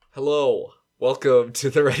Hello, welcome to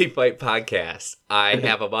the Ready Fight podcast. I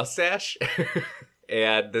have a mustache,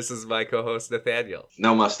 and this is my co-host Nathaniel.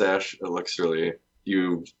 No mustache. It looks really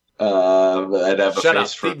you. I'd have Shut a up,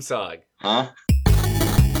 face for. theme song. Huh?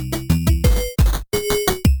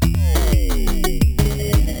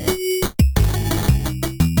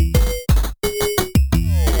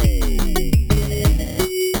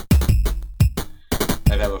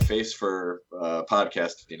 I'd have a face for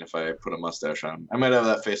podcasting if I put a mustache on. I might have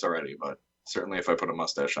that face already, but certainly if I put a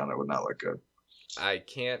mustache on, it would not look good. I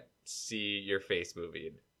can't see your face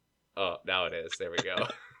moving. Oh, now it is. There we go.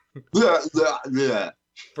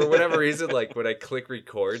 For whatever reason, like when I click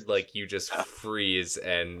record, like you just freeze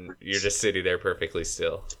and you're just sitting there perfectly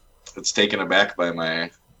still. It's taken aback by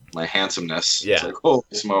my handsomeness. Yeah. It's like, holy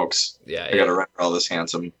smokes. Yeah, I gotta render all this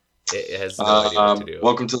handsome. it has no idea what to do.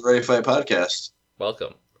 Welcome to the Ready Fight podcast.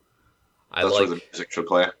 Welcome. That's where the music should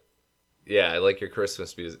play. Yeah, I like your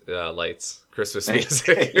Christmas music, lights. Christmas Thanks.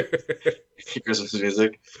 music. Christmas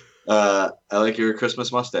music. I like your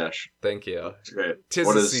Christmas mustache. Thank you. It's great. Tis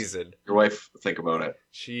What the does season. your wife think about it?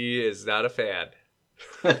 She is not a fan.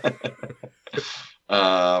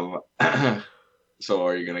 So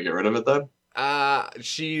are you gonna get rid of it then?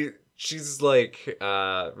 She's like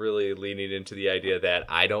really leaning into the idea that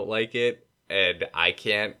I don't like it and I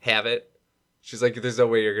can't have it. She's like, there's no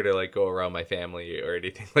way you're gonna like go around my family or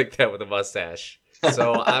anything like that with a mustache.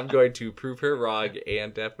 So I'm going to prove her wrong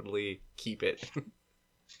and definitely keep it.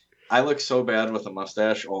 I look so bad with a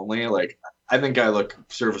mustache only. Like, I think I look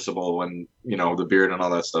serviceable when, the beard and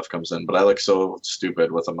all that stuff comes in, but I look so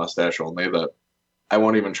stupid with a mustache only that I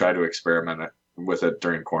won't even try to experiment with it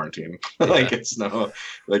during quarantine. Yeah.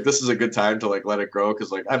 This is a good time to like let it grow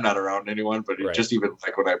because like I'm not around anyone, but Right. just even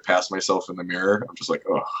like when I pass myself in the mirror, I'm just like,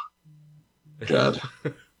 oh God.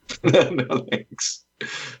 No thanks.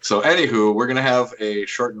 So anywho, we're gonna have a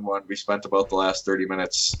shortened one. We spent about the last 30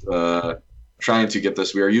 minutes trying to get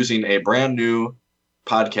this. We are using a brand new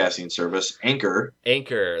podcasting service, Anchor.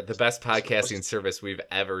 Anchor, the best podcasting service we've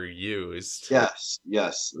ever used. Yes.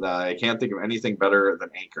 I can't think of anything better than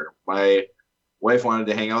Anchor. My wife wanted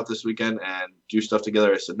to hang out this weekend and do stuff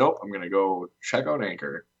together. I said, nope, I'm gonna go check out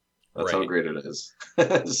Anchor. That's how Right. great it is.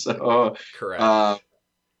 So Correct.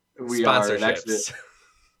 we are Sponsorships.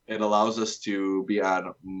 It allows us to be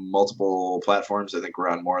on multiple platforms. I think we're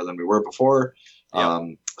on more than we were before. Yep.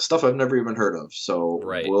 Stuff I've never even heard of. So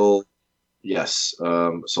Right. So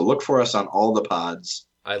look for us on all the pods.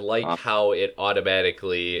 I like how it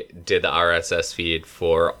automatically did the RSS feed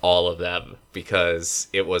for all of them because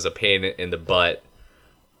it was a pain in the butt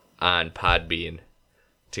on Podbean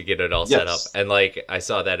to get it all set up. Yes. And like I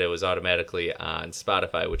saw that it was automatically on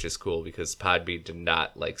Spotify, which is cool because Podbean did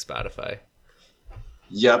not like Spotify.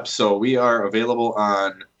 Yep. So we are available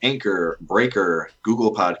on Anchor, Breaker,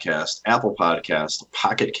 Google Podcast, Apple Podcast,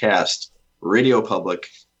 Pocket Cast, Radio Public,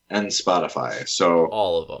 and Spotify. So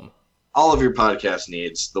All of them. all of your podcast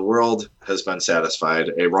needs. The world has been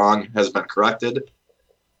satisfied. A wrong has been corrected.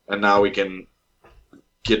 And now we can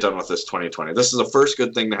get done with this 2020. This is the first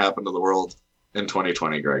good thing to happen to the world in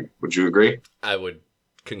 2020, Greg. Would you agree? I would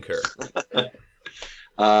concur.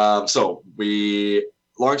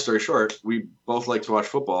 Long story short, we both like to watch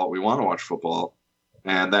football. We want to watch football.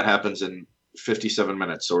 And that happens in 57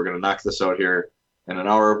 minutes. So we're going to knock this out here in an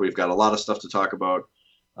hour. We've got a lot of stuff to talk about.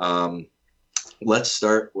 Let's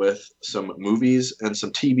start with some movies and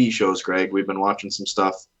some TV shows, Greg. We've been watching some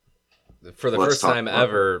stuff. For the first time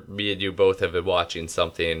ever, me and you both have been watching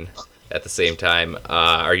something at the same time.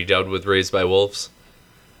 Are you done with Raised by Wolves?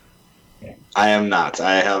 I am not.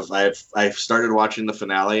 I've started watching the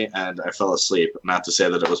finale and I fell asleep. Not to say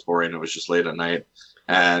that it was boring. It was just late at night.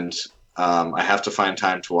 And I have to find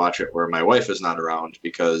time to watch it where my wife is not around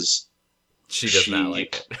because She does not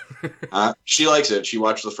like it. she likes it. She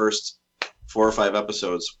watched the first 4 or 5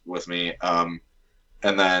 episodes with me. And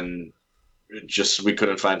then we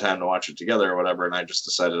couldn't find time to watch it together or whatever. And I just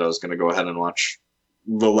decided I was going to go ahead and watch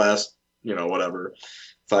the last,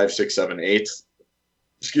 5, 6, 7, 8.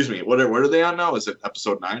 Excuse me. What are they on now? Is it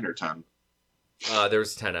episode 9 or 10?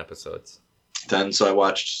 There's 10 episodes. 10. So I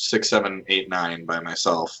watched 6, 7, 8, 9 by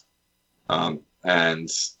myself. And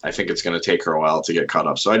I think it's going to take her a while to get caught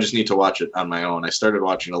up. So I just need to watch it on my own. I started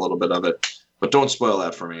watching a little bit of it, but don't spoil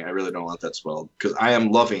that for me. I really don't want that spoiled because I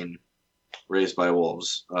am loving Raised by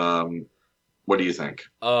Wolves. What do you think?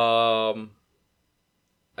 I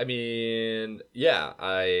mean, yeah,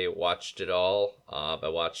 I watched it all. I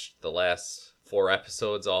watched the last 4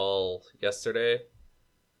 episodes all yesterday.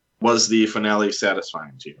 Was the finale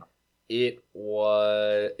satisfying to you? It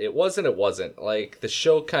was. It wasn't. Like the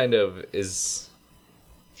show kind of has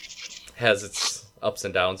its ups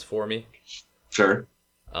and downs for me. Sure.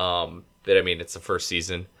 But I mean, it's the first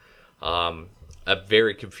season. I'm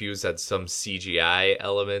very confused on some CGI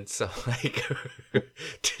elements. I'm like,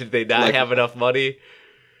 did they not Like- have enough money?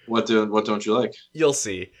 What don't you like? You'll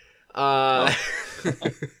see. I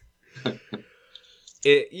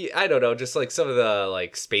don't know, just like some of the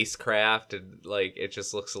like spacecraft and like it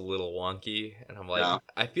just looks a little wonky, and I'm like, Yeah.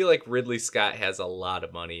 I feel like Ridley Scott has a lot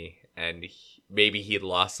of money, and maybe he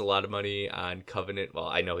lost a lot of money on Covenant. Well,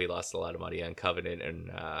 I know he lost a lot of money on Covenant and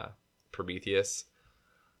Prometheus,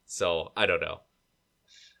 so I don't know.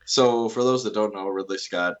 So for those that don't know, Ridley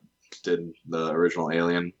Scott did the original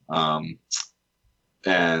Alien,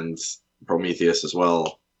 and Prometheus as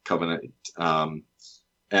well, Covenant,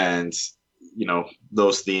 and you know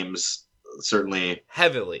those themes certainly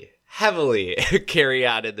Heavily carry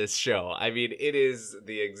on in this show. I mean, it is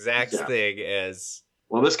the exact Yeah. thing as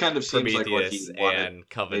Well, this kind of seems like what Prometheus he wanted, and maybe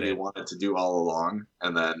Covenant. wanted to do all along,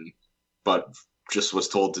 and then, but just was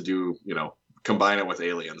told to do, combine it with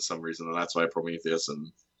Alien for some reason, and that's why Prometheus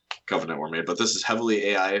and Covenant were made. But this is heavily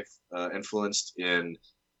AI influenced in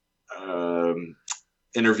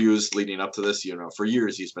interviews leading up to this. For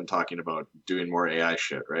years he's been talking about doing more AI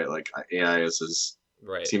shit, right? Like AI is his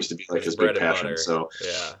Right. seems to be like his bread big and passion. butter. So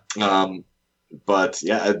Yeah. but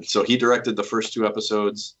yeah, so he directed the first 2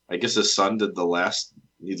 episodes. I guess his son did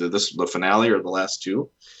either the finale or the last 2.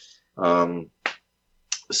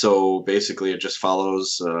 So basically, it just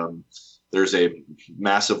follows. There's a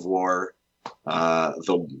massive war.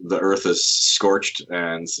 The Earth is scorched,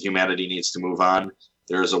 and humanity needs to move on.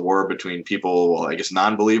 There's a war between people, well, I guess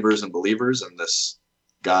non-believers and believers, and this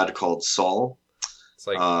god called Saul. It's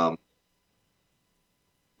like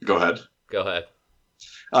Go ahead. go ahead.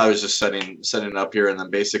 I was just setting it up here, and then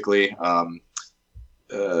basically,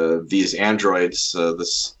 these androids,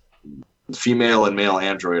 this female and male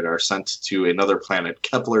android, are sent to another planet,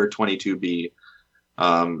 Kepler 22b,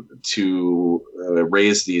 to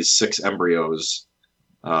raise these 6 embryos,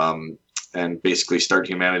 and basically start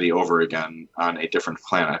humanity over again on a different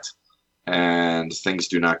planet. And things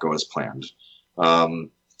do not go as planned.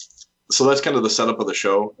 So that's kind of the setup of the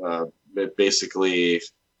show. It basically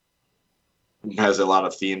has a lot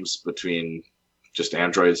of themes between just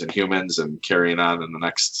androids and humans and carrying on in the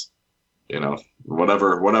next,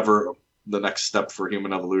 whatever the next step for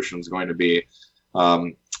human evolution is going to be.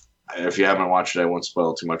 If you haven't watched it, I won't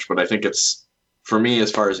spoil too much, but I think it's, for me,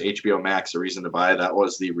 as far as HBO Max, a reason to buy it, that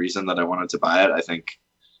was the reason that I wanted to buy it. I think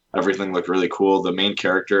everything looked really cool. The main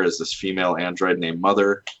character is this female android named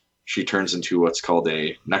Mother. She turns into what's called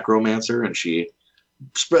a necromancer, and she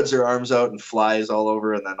spreads her arms out and flies all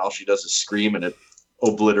over, and then all she does is scream, and it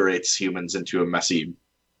obliterates humans into a messy,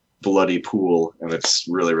 bloody pool, and it's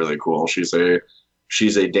really, really cool. She's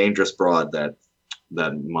a dangerous broad, that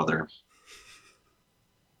Mother.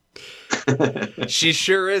 She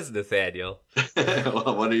sure is, Nathaniel.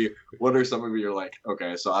 Well, what are some of you are like,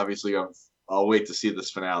 okay, so obviously I'll wait to see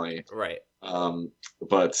this finale. Right.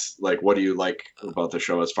 But like, what do you like about the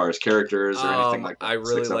show as far as characters or anything like that? I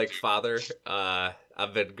really like Father.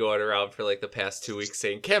 I've been going around for like the past 2 weeks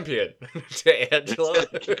saying Campion to Angela.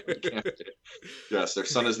 Yes, their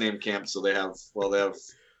son is named Camp, so they have a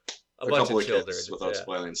a bunch couple of children. kids without Yeah.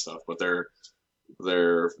 spoiling stuff, but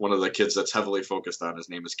they're one of the kids that's heavily focused on. His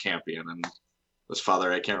name is Campion, and his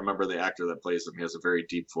father, I can't remember the actor that plays him. He has a very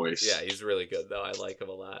deep voice. Yeah, he's really good though. I like him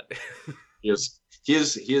a lot. He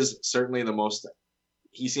is certainly the most.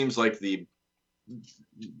 He seems like the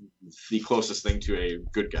closest thing to a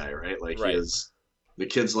good guy, right? Like Right. he is. The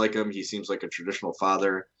kids like him. He seems like a traditional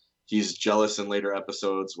father. He's jealous in later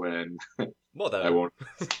episodes when Mother. I won't.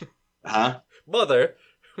 Huh? Mother.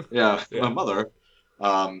 Yeah, Yeah. my mother.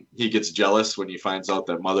 He gets jealous when he finds out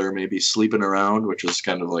that Mother may be sleeping around, which is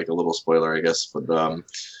kind of like a little spoiler, I guess. But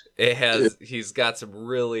He's got some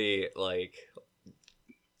really like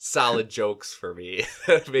solid jokes for me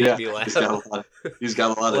that made me laugh. He's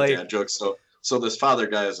got a lot of Like- dad jokes. So this father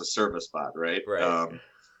guy is a service bot, right? Right.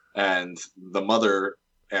 And the mother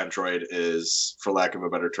android is, for lack of a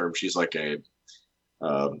better term, she's like a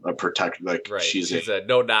protect. Like Right. she's a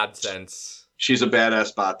no nonsense. she's a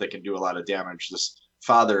badass bot that can do a lot of damage. This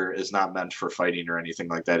father is not meant for fighting or anything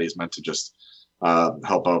like that. He's meant to just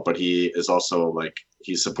help out, but he is also like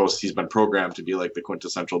he's been programmed to be like the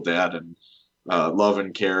quintessential dad and love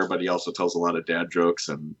and care, but he also tells a lot of dad jokes,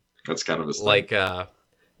 and that's kind of his thing. Like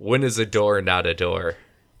when is a door not a door?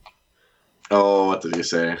 Oh, what did he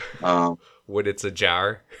say? When it's a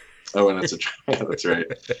jar. Oh, and it's that's right.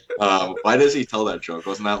 Why does he tell that joke?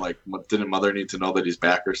 Wasn't that like, didn't Mother need to know that he's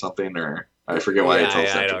back or something? Or I forget why he tells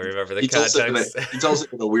that I joke. don't remember the He tells context. he tells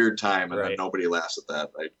it in a weird time, and Right. then nobody laughs at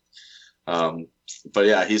that. Right? But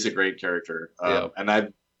yeah, he's a great character. Yeah. And I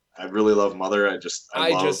really love Mother. I I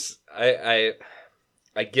love. just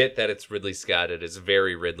I get that it's Ridley Scott. It is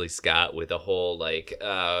very Ridley Scott with the whole like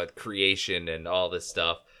creation and all this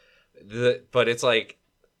stuff. But it's like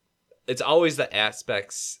it's always the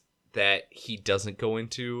aspects that he doesn't go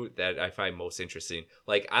into that I find most interesting.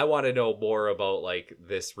 Like I want to know more about like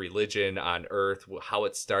this religion on Earth, how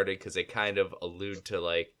it started, because they kind of allude to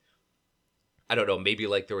like I don't know, maybe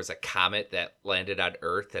like there was a comet that landed on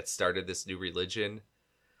Earth that started this new religion.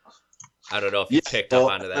 I don't know if you Yeah, picked up well,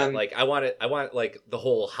 onto that. Like, I want like the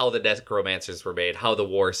whole how the necromancers were made, how the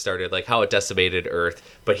war started, like how it decimated Earth.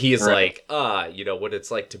 But he is right. like, you know what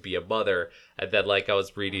it's like to be a mother. And then like I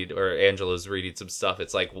was reading, or Angela was reading some stuff.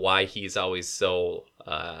 It's like why he's always so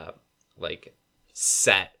like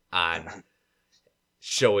set on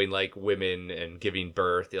showing like women and giving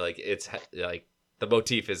birth. Like it's like the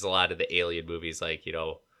motif is a lot of the alien movies, like you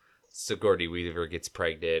know Sigourney Weaver gets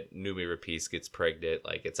pregnant, Noomi Rapace gets pregnant.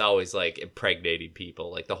 Like it's always like impregnating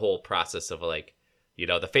people. Like the whole process of like, you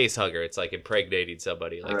know, the face hugger. It's like impregnating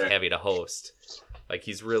somebody, like Right. having a host. Like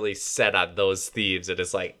he's really set on those themes, and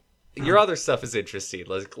it's like your other stuff is interesting.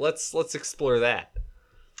 Like let's explore that.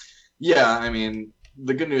 Yeah, I mean,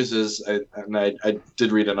 the good news is, I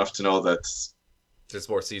did read enough to know that. There's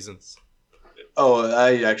more seasons. Oh,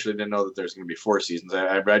 I actually didn't know that there's going to be 4 seasons.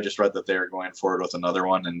 I just read that they are going forward with another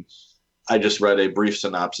one, and I just read a brief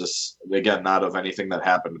synopsis. Again, not of anything that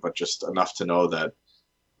happened, but just enough to know that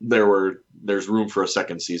there's room for a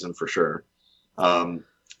second season for sure. Um,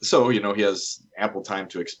 so he has ample time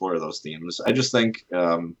to explore those themes. I just think,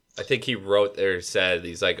 I think he wrote there said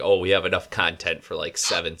he's like, oh, we have enough content for like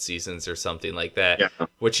 7 seasons or something like that. yeah,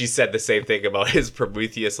 Which he said the same thing about his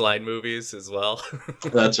Prometheus line movies as well.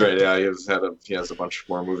 that's right. Yeah, he has a bunch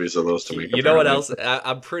more movies of those to make. You know what Apparently. else?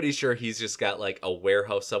 I'm pretty sure he's just got like a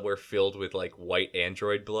warehouse somewhere filled with like white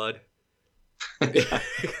android blood.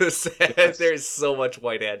 Because there's so much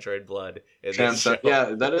white android blood in this show.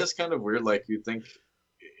 Yeah, that is kind of weird. Like you think,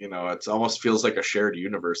 it almost feels like a shared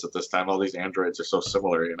universe at this time. All these androids are so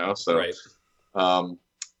similar, So, Right. um,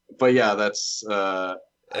 but yeah, that's I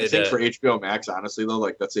think for uh, HBO Max, honestly though,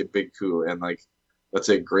 like that's a big coup, and like that's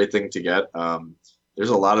a great thing to get. There's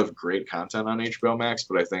a lot of great content on HBO Max,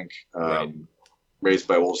 but I think right. Raised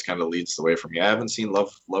by Wolves kind of leads the way for me. I haven't seen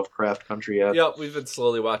Lovecraft Country yet. Yeah, we've been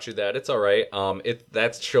slowly watching that. It's all right. It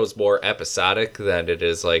that show's more episodic than it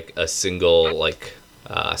is like a single like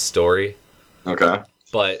story, Okay.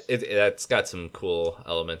 but that's got some cool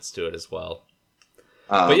elements to it as well.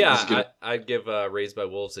 But yeah, Just get- I'd give Raised by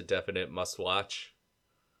Wolves a definite must watch.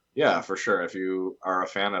 yeah, for sure. If you are a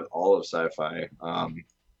fan at all of sci-fi,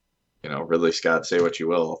 Ridley Scott, say what you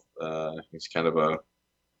will. He's kind of a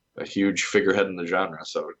huge figurehead in the genre,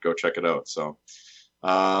 so go check it out. So,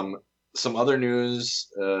 some other news.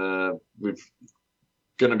 We're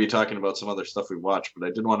going to be talking about some other stuff we watched, but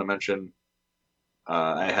I did want to mention.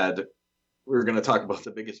 We were going to talk about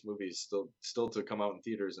the biggest movies still to come out in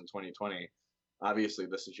theaters in 2020. Obviously,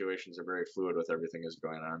 the situations are very fluid with everything is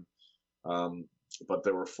going on. But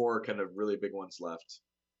there were 4 kind of really big ones left.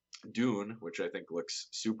 Dune, which I think looks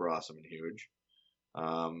super awesome and huge.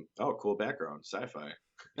 Oh, cool background, sci-fi.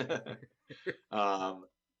 um,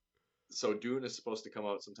 so Dune is supposed to come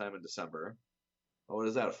out sometime in December. Oh, what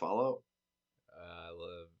is that? Fallout?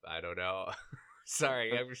 I don't know.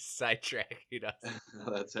 Sorry, I'm sidetracking us.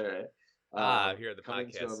 That's all right. I'm here at the Coming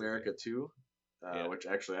to podcast. America 2, Yeah. which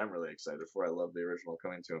actually I'm really excited for. I love the original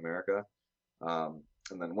Coming to America.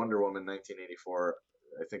 And then Wonder Woman 1984,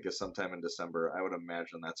 I think is sometime in December. I would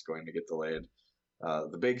imagine that's going to get delayed.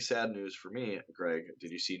 The big sad news for me, Greg,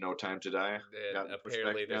 did you see No Time to Die? And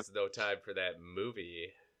apparently, there's no time for that movie.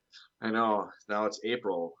 I know. Now it's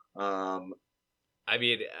April. I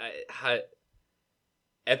mean,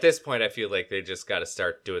 at this point, I feel like they just got to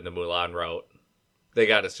start doing the Mulan route. They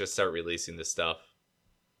got to just start releasing this stuff.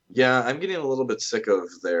 Yeah, I'm getting a little bit sick of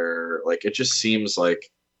their like. It just seems like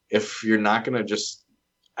if you're not gonna just,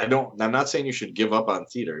 I'm not saying you should give up on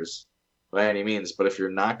theaters by any means, but if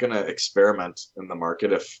you're not gonna experiment in the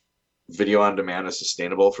market, if video on demand is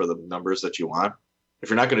sustainable for the numbers that you want, if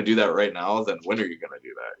you're not gonna do that right now, then when are you gonna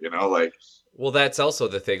do that? Like. Well, that's also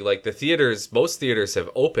the thing. Like the theaters, most theaters have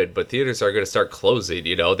opened, but theaters are going to start closing.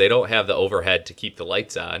 They don't have the overhead to keep the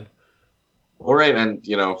lights on. All right, and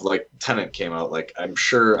like Tenet came out. Like I'm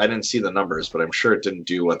sure I didn't see the numbers, but I'm sure it didn't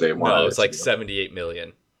do what they wanted. No, it's like to. 78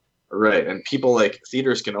 million. Right, and people like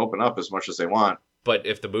theaters can open up as much as they want. But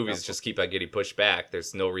if the movies just keep on getting pushed back,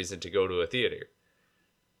 there's no reason to go to a theater.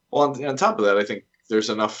 Well, on top of that, I think there's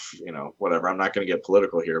enough. Whatever. I'm not going to get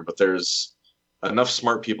political here, but there's enough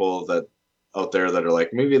smart people out there that are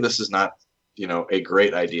like, maybe this is not a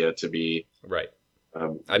great idea to be, Right. I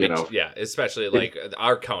you mean, know, yeah, especially like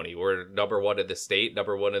our county. We're number one in the state,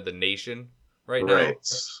 number one in the nation right right.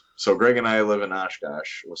 now. So Greg and I live in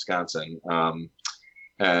Oshkosh, Wisconsin.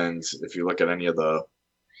 And if you look at any of the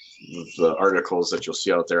articles that you'll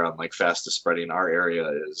see out there on like fastest spreading, our area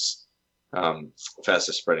is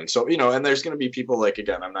fastest spreading. So, and there's going to be people like,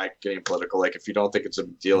 again, I'm not getting political. Like if you don't think it's a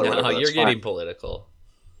big deal or No, whatever, that's you're fine. getting political.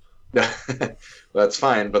 Yeah, that's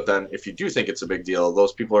fine. But then if you do think it's a big deal,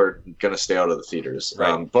 those people are going to stay out of the theaters.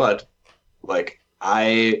 Right. But like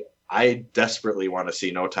I desperately want to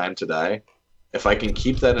see No Time to Die. If I can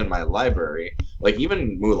keep that in my library, like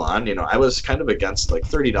even Mulan, I was kind of against like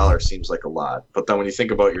 $30 seems like a lot. But then when you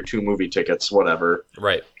think about your 2 movie tickets, whatever.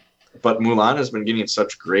 Right. But Mulan has been getting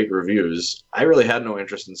such great reviews. I really had no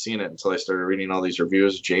interest in seeing it until I started reading all these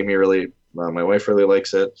reviews. Jamie really, my wife really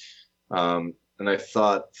likes it. And I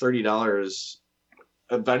thought $30,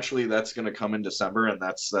 eventually that's going to come in December, and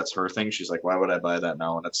that's her thing. She's like, why would I buy that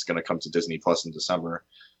now? And it's going to come to Disney Plus in December.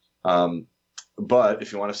 But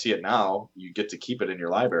if you want to see it now, you get to keep it in your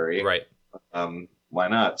library. Right. Why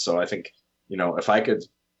not? So I think, if I could,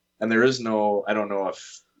 and there is no, I don't know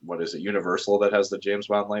if, what is it, Universal that has the James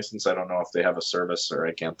Bond license? I don't know if they have a service, or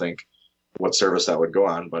I can't think what service that would go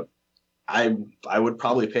on, but I would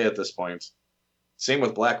probably pay at this point. Same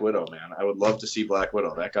with Black Widow, man. I would love to see Black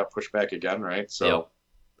Widow. That got pushed back again, right? So, yep.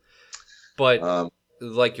 But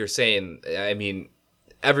like you're saying, I mean,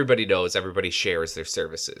 everybody knows, everybody shares their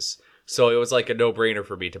services. So it was like a no-brainer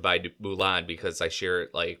for me to buy Mulan because I share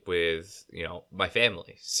it like with, my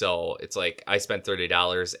family. So it's like I spent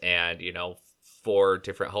 $30 and, 4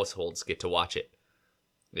 different households get to watch it.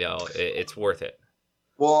 It's worth it.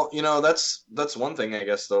 Well, that's one thing, I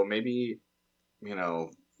guess, though. Maybe,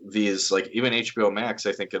 these, like even HBO Max,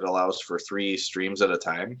 I think it allows for 3 streams at a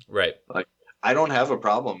time. Right. Like I don't have a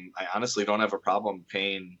problem. I honestly don't have a problem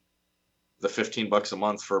paying the $15 a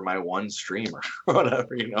month for my one stream or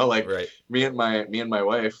whatever, like right. me and my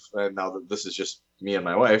wife, and now that this is just me and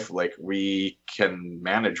my wife, like we can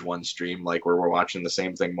manage one stream, like where we're watching the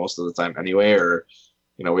same thing most of the time anyway, or,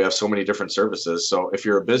 we have so many different services. So if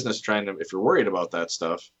you're a business if you're worried about that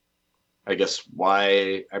stuff, I guess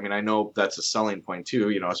I know that's a selling point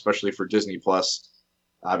too, especially for Disney Plus.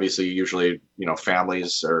 Obviously, usually,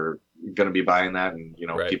 families are going to be buying that, and,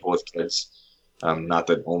 right. people with kids. Not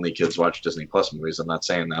that only kids watch Disney Plus movies. I'm not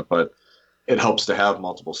saying that, but it helps to have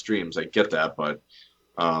multiple streams. I get that, but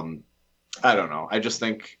I don't know. I just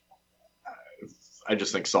think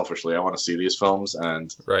selfishly, I want to see these films.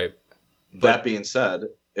 And right. That being said,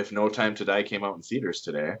 if No Time to Die came out in theaters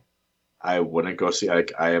today, I wouldn't go see. I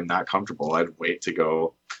am not comfortable. I'd wait to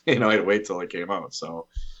go. I'd wait till it came out. So.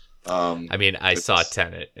 I saw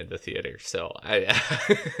Tenet in the theater, so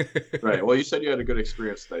Right. Well, you said you had a good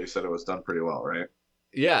experience today. You said it was done pretty well, right?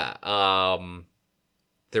 Yeah.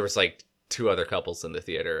 There was like 2 other couples in the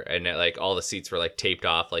theater, and like all the seats were like taped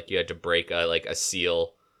off. Like you had to break a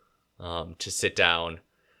seal, to sit down,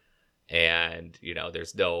 and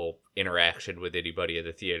there's no interaction with anybody in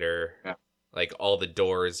the theater. Yeah. Like all the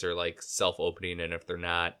doors are like self-opening, and if they're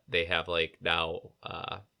not, they have like now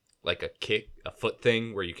like a foot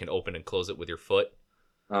thing where you can open and close it with your foot.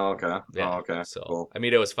 Oh, okay. Yeah. Oh, okay. So, cool.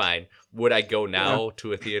 it was fine. Would I go now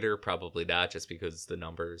to a theater? Probably not, just because the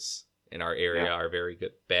numbers in our area are very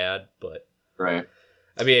bad. But right.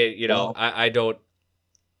 I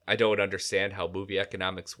don't understand how movie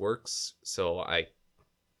economics works, so I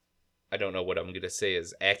don't know what I'm going to say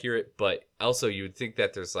is accurate. But also, you would think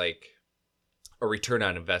that there's like a return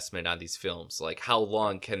on investment on these films. Like, how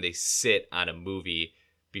long can they sit on a movie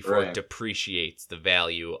before it depreciates the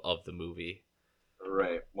value of the movie?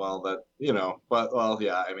 Right. Well, yeah, But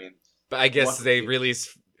I guess they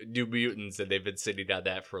released New Mutants and they've been sitting on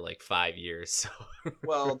that for like 5 years. So.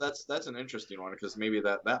 Well, that's an interesting one, because maybe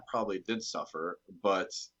that probably did suffer, but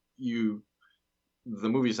the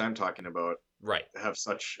movies I'm talking about right have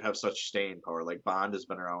such staying power. Like Bond has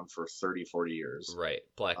been around for 30-40 years. Right.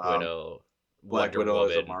 Black Widow. Black Widow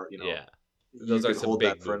is yeah. Those are hold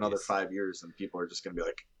that for another 5 years, and people are just going to be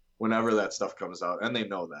like, whenever that stuff comes out, and they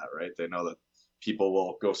know that, right? They know that people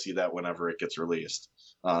will go see that whenever it gets released,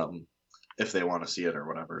 if they want to see it or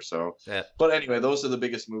whatever. So, But anyway, those are the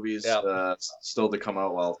biggest movies still to come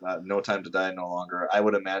out. Well, No Time to Die no longer. I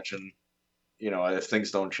would imagine, if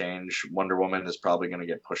things don't change, Wonder Woman is probably going to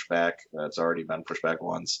get pushed back. It's already been pushed back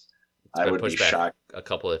once. I would be shocked a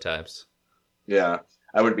couple of times. Yeah,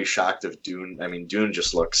 I would be shocked if Dune. Dune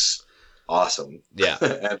just looks awesome. Yeah,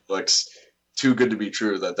 and looks too good to be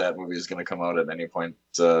true that movie is going to come out at any point.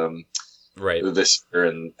 Right. this year.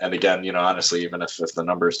 And again, honestly, even if the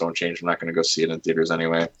numbers don't change, I'm not going to go see it in theaters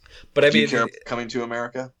anyway. But I Do you mean, care about Coming to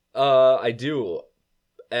America? I do.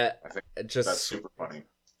 Uh, I think that's just super funny.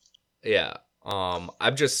 yeah.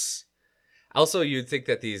 I'm just also you'd think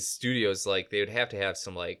that these studios like they would have to have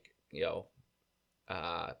some like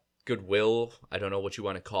uh goodwill. I don't know what you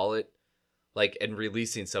want to call it, like and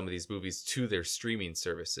releasing some of these movies to their streaming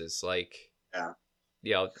services. Like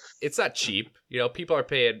Yeah. It's not cheap. People are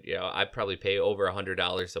paying. I probably pay over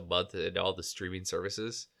 $100 a month in all the streaming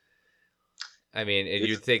services. I mean, and It's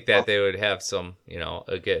you'd think that they would have some,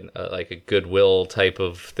 again, like a goodwill type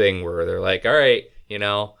of thing where they're like, all right,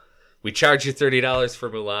 we charge you $30 for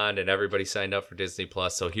Mulan and everybody signed up for Disney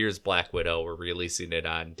Plus. So here's Black Widow. We're releasing it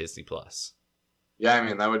on Disney Plus. Yeah, I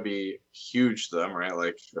mean that would be huge to them, right?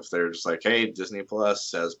 Like if they're just like, "Hey, Disney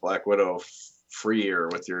Plus has Black Widow free or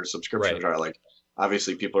with your subscription Right. jar," like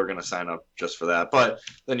obviously people are going to sign up just for that. But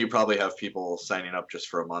then you probably have people signing up just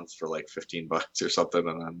for a month for like $15 or something,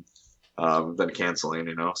 and then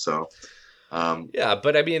canceling. So Yeah,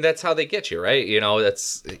 but I mean that's how they get you, right?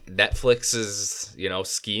 That's Netflix's,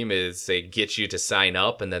 scheme is they get you to sign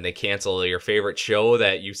up and then they cancel your favorite show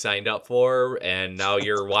that you signed up for and now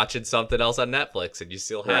you're watching something else on Netflix and you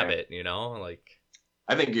still have right. it, like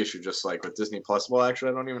I think you should just like with Disney Plus. Well,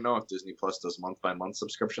 actually, I don't even know if Disney Plus does month by month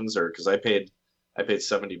subscriptions or because I paid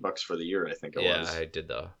 $70 for the year. I think it yeah, was. I did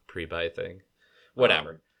the pre-buy thing.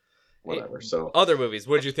 Whatever. Whatever. So Other movies.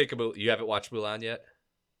 What did you think about? You haven't watched Mulan yet?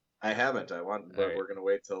 I haven't. I want, but Right. we're gonna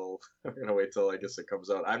wait till I guess it comes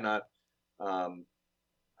out. I'm not. Um,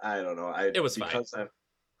 I don't know. It was fine.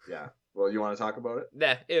 Yeah. Well, you want to talk about it?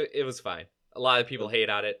 Nah, it was fine. A lot of people hate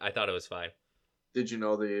on it. I thought it was fine. Did you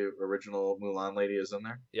know the original Mulan lady is in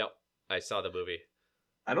there? Yep, I saw the movie.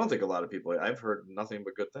 I don't think a lot of people. I've heard nothing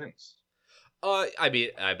but good things. I mean,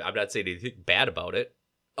 I'm not saying anything bad about it.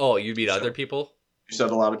 Oh, you mean other people? You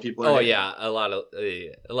said a lot of people. Oh yeah, a lot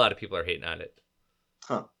of people are hating on it.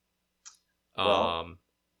 Huh. Well,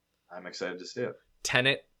 I'm excited to see it.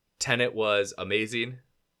 Tenet was amazing.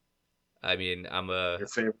 I mean, Your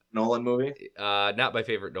favorite Nolan movie? Not my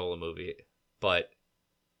favorite Nolan movie, but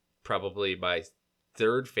probably my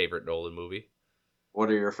third favorite Nolan movie. What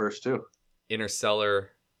are your first two?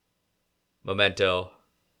 Interstellar, Memento,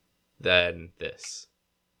 then this.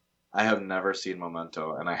 I have never seen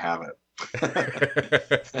Memento, and I haven't.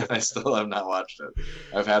 And I still have not watched it.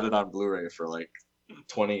 I've had it on Blu-ray for like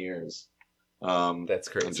 20 years. That's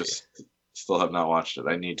crazy. And just still have not watched it.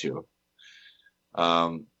 I need to.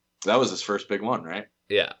 That was his first big one, right?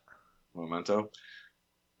 Yeah. Memento.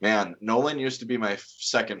 Man, Nolan used to be my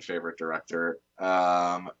second favorite director.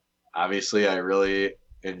 Obviously, I really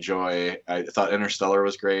I thought Interstellar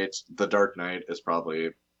was great. The Dark Knight is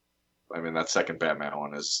probably, that second Batman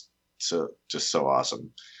one is just so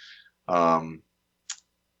awesome.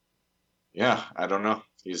 Yeah, I don't know.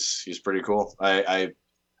 He's pretty cool.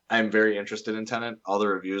 I'm very interested in Tenet. All the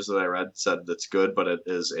reviews that I read said it's good, but it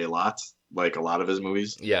is a lot, like a lot of his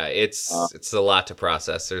movies. Yeah, it's a lot to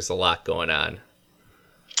process. There's a lot going on.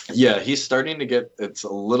 Yeah, he's starting to get it's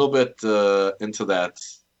a little bit into that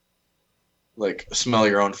like smell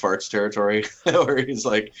your own farts territory where he's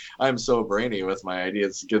like, I'm so brainy with my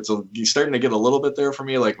ideas. He's starting to get a little bit there for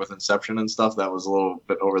me, like with Inception and stuff. That was a little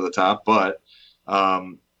bit over the top, but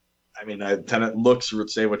Tenet looks,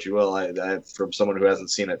 say what you will, from someone who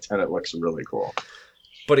hasn't seen it, Tenet looks really cool.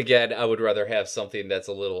 But again, I would rather have something that's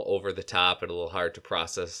a little over the top and a little hard to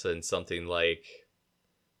process than something like,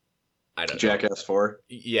 I don't know. Jackass 4?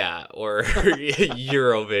 Yeah, or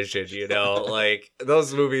Eurovision, like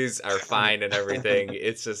those movies are fine and everything.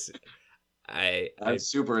 It's just, I'm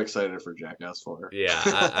super excited for Jackass 4.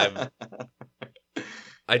 Yeah,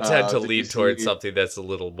 I tend to lean towards something that's a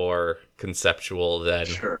little more conceptual than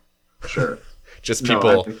Sure. just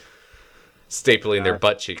people stapling their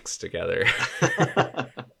butt cheeks together.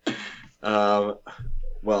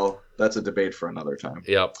 Well, that's a debate for another time.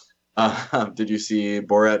 Yep. Did you see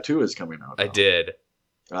Borat 2 is coming out now? I did.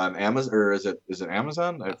 On Amazon, or is it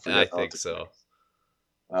Amazon? I think so.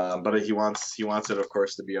 But he wants it, of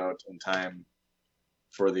course, to be out in time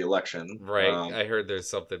for the election. Right. I heard there's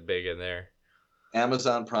something big in there.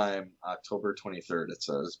 Amazon Prime, October 23rd, it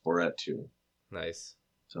says, Borat 2. Nice.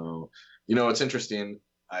 So, it's interesting.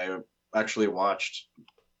 I actually watched,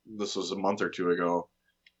 this was a month or two ago.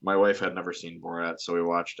 My wife had never seen Borat, so we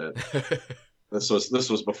watched it. This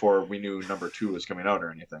was before we knew number 2 was coming out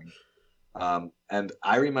or anything. And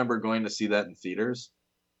I remember going to see that in theaters.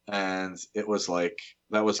 And it was like,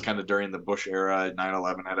 that was kind of during the Bush era,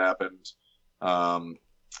 9/11 had happened.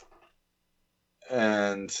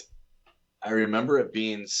 And I remember it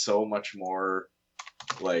being so much more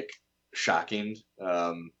like shocking.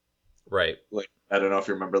 Right. Like I don't know if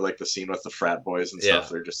you remember like the scene with the frat boys and Yeah. stuff.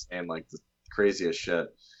 They're just saying like the craziest shit.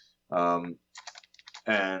 Um,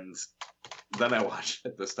 and then I watched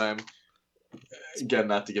it this time. Again,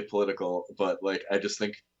 not to get political, but like I just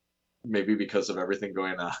think maybe because of everything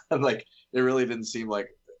going on, like it really didn't seem like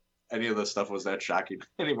any of this stuff was that shocking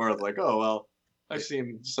anymore. I was like, oh well, I've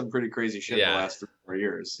seen some pretty crazy shit in the Yeah. last 3 or 4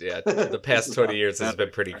 years. Yeah. The This past is 20 not years has that been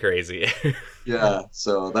big. pretty crazy. Yeah,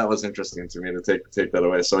 so that was interesting to me to take that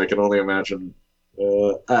away. So I can only imagine.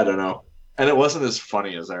 I don't know, and it wasn't as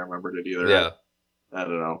funny as I remembered it either. Yeah. I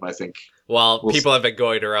don't know. I think Well, we'll people have been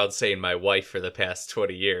going around saying my wife for the past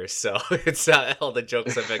 20 years, so it's not all the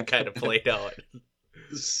jokes have been kind of played out.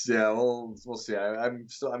 yeah, we'll see. I'm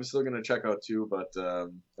still gonna check out too, but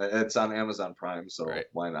it's on Amazon Prime, so Right.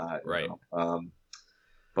 why not? Right.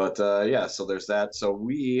 But yeah, so there's that. So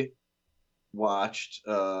we watched.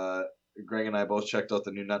 Greg and I both checked out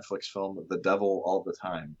the new Netflix film, The Devil All the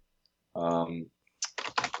Time.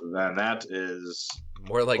 Then that is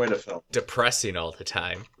More like quite a film. depressing all the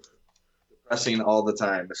time. Depressing all the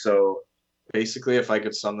time. So basically, if I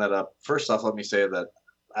could sum that up, first off, let me say that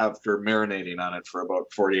after marinating on it for about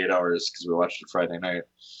 48 hours, because we watched it Friday night,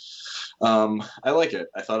 I like it.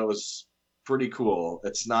 I thought it was pretty cool.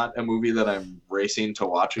 It's not a movie that I'm racing to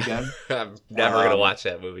watch again. I'm never going to Um, watch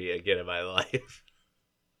that movie again in my life.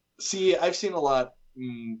 See, I've seen a lot.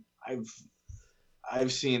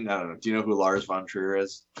 I've seen. I don't know. Do you know who Lars von Trier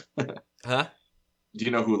is? Huh? Do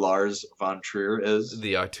you know who Lars von Trier is?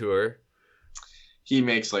 The auteur? He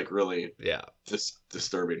makes like really Yeah.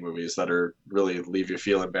 disturbing movies that are really leave you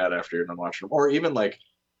feeling bad after you're done watching them. Or even like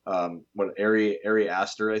what Ari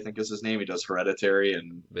Aster, I think is his name. He does Hereditary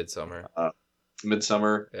and Midsummer.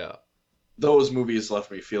 Midsummer. Yeah. Those movies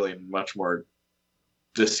left me feeling much more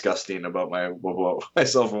disgusting about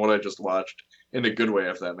myself and what I just watched in a good way,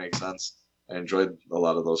 if that makes sense. I enjoyed a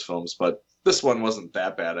lot of those films, but this one wasn't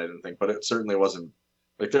that bad, I didn't think. But it certainly wasn't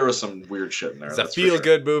like there was some weird shit in there. It's a that's for sure.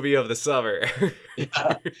 feel-good movie of the summer.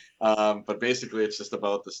 Yeah. But basically, it's just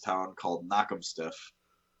about this town called Knockemstiff.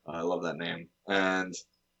 I love that name, and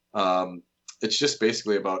it's just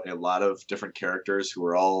basically about a lot of different characters who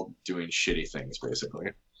are all doing shitty things, basically.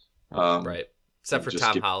 Right. Except for just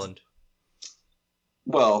Tom give- Holland.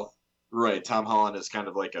 Well, right. Tom Holland is kind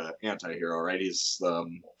of like an anti-hero, right? He's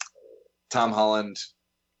Tom Holland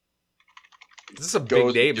There's some big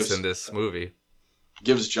goes- names gives- in this movie.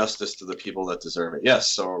 gives justice to the people that deserve it.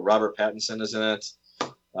 Yes. So Robert Pattinson is in it.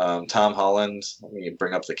 Tom Holland. Let me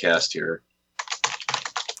bring up the cast here.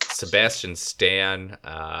 Sebastian Stan,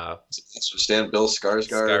 So Stan, Bill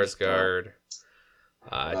Skarsgård,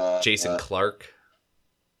 Jason Clarke.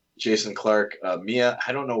 Jason Clarke, Mia.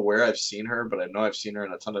 I don't know where I've seen her, but I know I've seen her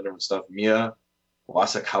in a ton of different stuff. Mia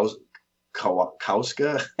Wasikowska.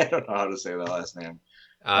 I don't know how to say that last name.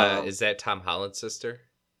 Is that Tom Holland's sister?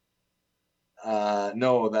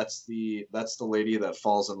 No, that's the lady that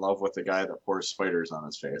falls in love with the guy that pours spiders on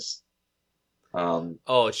his face.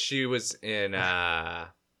 Oh, she was in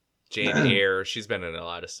Jane Eyre. She's been in a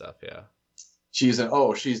lot of stuff, yeah. She's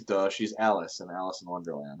Alice in Alice in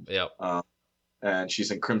Wonderland. Yep. And she's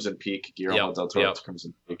in Crimson Peak, Guillermo del Toro's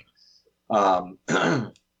Crimson Peak.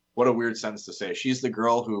 What a weird sentence to say. She's the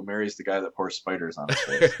girl who marries the guy that pours spiders on his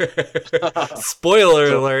face.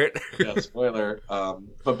 Spoiler alert. Yeah, spoiler.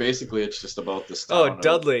 But basically, it's just about this town. Oh,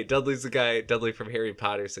 Dudley. Dudley's the guy. Dudley from Harry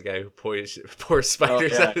Potter's the guy who pours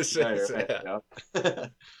spiders on his face.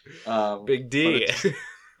 Yeah. Big D.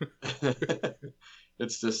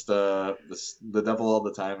 It's just the devil all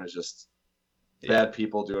the time is just bad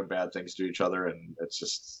people doing bad things to each other, and it's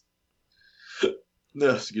just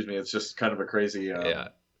excuse me. It's just kind of a crazy. Yeah.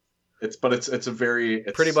 It's a very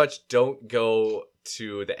pretty much don't go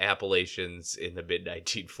to the Appalachians in the mid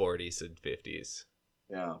 1940s and 50s.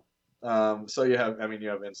 Yeah. So you have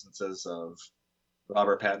instances of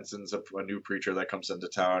Robert Pattinson's a new preacher that comes into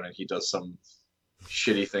town and he does some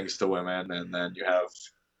shitty things to women, and then you have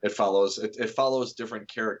it follows different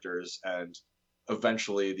characters, and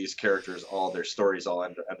eventually these characters their stories all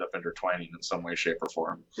end up intertwining in some way, shape, or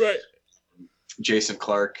form. Right. Jason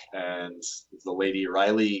Clarke and the lady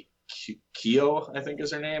Riley Keough, I think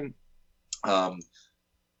is her name.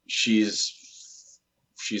 She's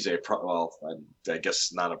I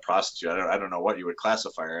guess not a prostitute. I don't know what you would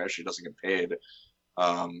classify her as. She doesn't get paid.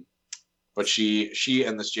 But she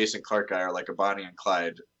and this Jason Clarke guy are like a Bonnie and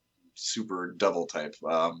Clyde super devil type.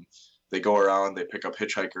 They go around, they pick up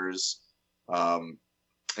hitchhikers,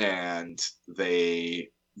 and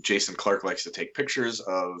Jason Clarke likes to take pictures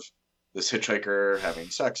of this hitchhiker having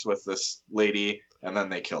sex with this lady, and then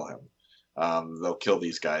they kill him. They'll kill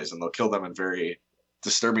these guys, and they'll kill them in very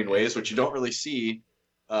disturbing ways, which you don't really see.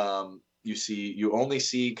 You only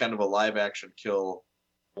see kind of a live action kill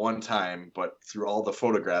one time, but through all the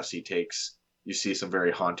photographs he takes, you see some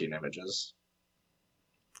very haunting images.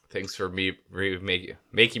 Thanks for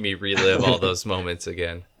making me relive all those moments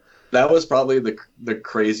again. That was probably the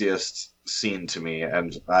craziest scene to me,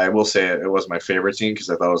 and I will say it was my favorite scene because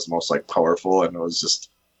I thought it was the most like powerful, and it was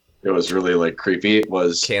really like creepy. It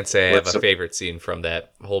was Can't say I have a favorite scene from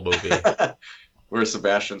that whole movie. Where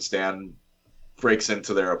Sebastian Stan breaks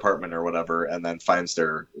into their apartment or whatever, and then finds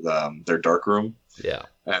their dark room. Yeah,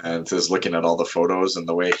 and is looking at all the photos and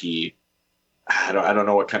the way I don't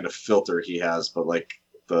know what kind of filter he has, but like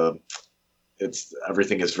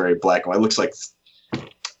everything is very black and white. It looks like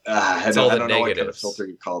I don't know what kind of filter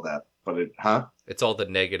you call that, but it's all the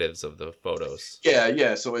negatives of the photos.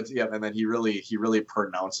 Yeah. So and then he really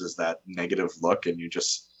pronounces that negative look, and you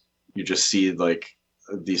just see like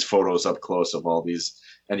these photos up close of all these,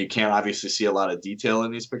 and you can't obviously see a lot of detail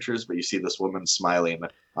in these pictures, but you see this woman smiling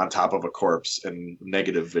on top of a corpse in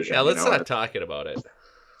negative vision. Yeah, let's not talking about it.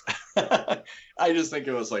 I just think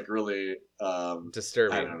it was like really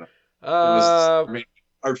disturbing. I don't know. It was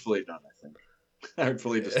artfully done, I think.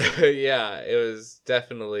 Artfully disturbing. Yeah, it was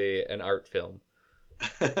definitely an art film.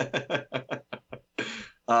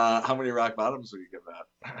 How many rock bottoms would you give that?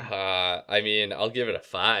 I mean, I'll give it a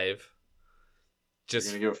 5. You're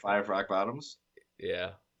gonna give it 5 rock bottoms?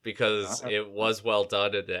 Yeah, because it was well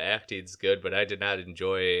done and the acting's good, but I did not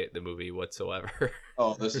enjoy the movie whatsoever.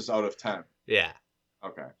 Oh, this is out of 10. Yeah.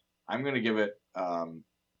 Okay. I'm gonna give it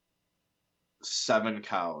 7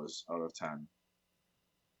 cows out of 10.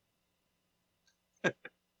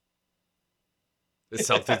 Is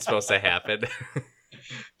something supposed to happen?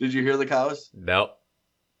 Did you hear the cows? No.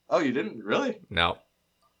 Oh, you didn't? Really? No.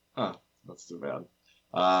 Huh. That's too bad.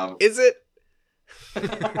 Is it?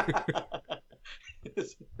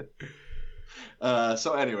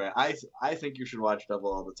 So anyway, I think you should watch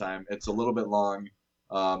Devil All the Time. It's a little bit long.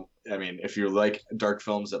 I mean, if you like dark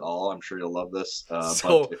films at all, I'm sure you'll love this.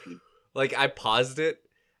 So, but if you... like, I paused it,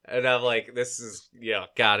 and I'm like, this is,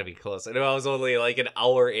 gotta be close. I know I was only, like, an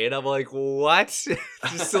hour in. I'm like, what?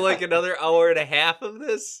 Just like another hour and a half of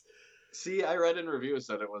this? See, I read in reviews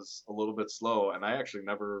that it was a little bit slow, and I actually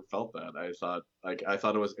never felt that. I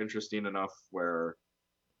thought it was interesting enough where,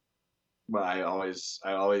 but I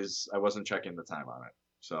wasn't checking the time on it.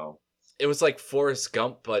 So it was like Forrest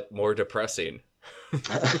Gump, but more depressing.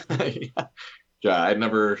 Yeah, I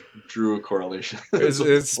never drew a correlation.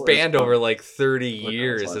 It spanned over like 30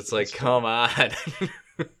 years. It's like, come on.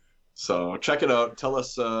 So check it out. Tell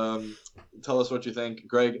us what you think,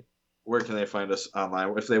 Greg. Where can they find us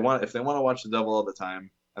online? If they want to watch The Devil All the Time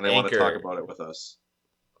and they want to talk about it with us,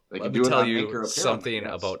 they can do it on Anchor. Let me tell you something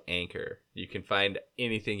about Anchor. You can find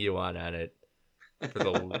anything you want on it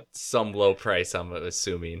for some low price, I'm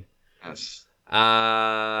assuming. Yes.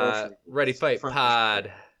 Ready Fight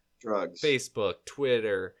Pod. Drugs. Facebook,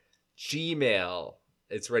 Twitter, Gmail.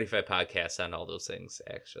 It's Ready Fight Podcast on all those things,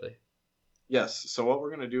 actually. Yes. So what we're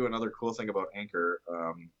going to do, another cool thing about Anchor,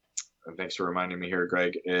 and thanks for reminding me here,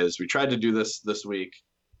 Greg, is we tried to do this week,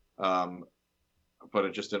 but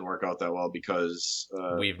it just didn't work out that well because...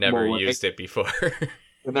 we've never used it before.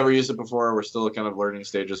 We've never used it before. We're still kind of learning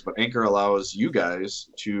stages, but Anchor allows you guys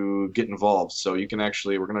to get involved. So you can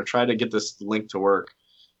actually... We're going to try to get this link to work,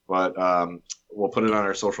 but we'll put it on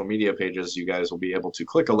our social media pages. You guys will be able to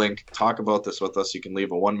click a link, talk about this with us. You can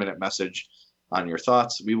leave a 1-minute message on your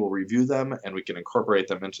thoughts. We will review them, and we can incorporate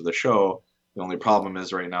them into the show. The only problem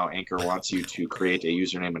is right now Anchor wants you to create a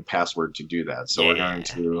username and password to do that. So we're going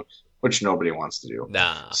to, which nobody wants to do.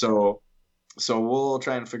 Nah. So we'll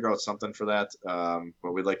try and figure out something for that.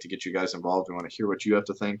 But we'd like to get you guys involved. We want to hear what you have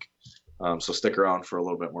to think. So stick around for a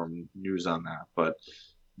little bit more news on that. But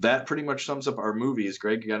that pretty much sums up our movies.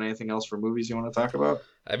 Greg, you got anything else for movies you want to talk about?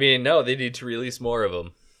 I mean, no, they need to release more of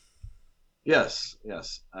them. Yes.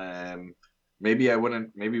 Maybe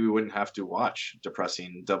we wouldn't have to watch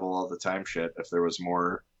depressing Devil All the Time shit if there was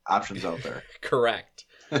more options out there. Correct.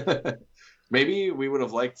 Maybe we would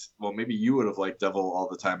have liked, maybe you would have liked Devil All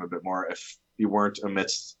the Time a bit more if you weren't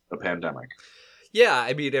amidst a pandemic. Yeah,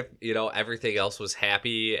 I mean, if, everything else was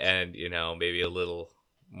happy and, maybe a little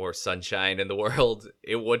more sunshine in the world,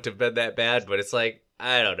 it wouldn't have been that bad, but it's like,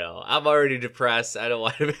 I don't know. I'm already depressed. I don't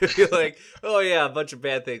want to be like, oh yeah, a bunch of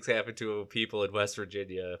bad things happened to people in West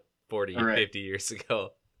Virginia 40, 50 years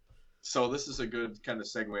ago. So this is a good kind of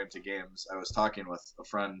segue into games. I was talking with a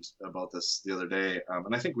friend about this the other day,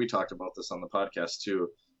 and I think we talked about this on the podcast too,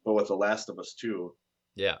 but with The Last of Us 2.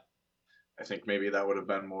 Yeah. I think maybe that would have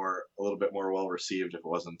been a little bit more well received if it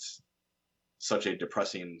wasn't such a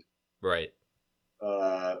depressing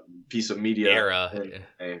piece of media Era.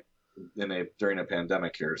 during a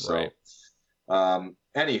pandemic here. So, Right.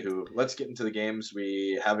 Anywho, let's get into the games.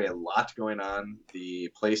 We have a lot going on. The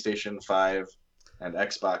PlayStation 5 and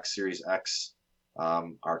Xbox Series X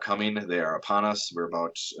are coming. They are upon us. We're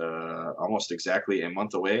about almost exactly a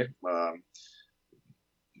month away.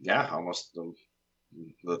 Yeah, almost.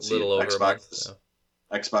 Let's see. Little over a month. Yeah.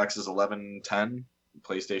 Xbox is 11/10.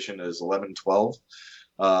 PlayStation is 11/12.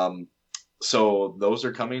 So those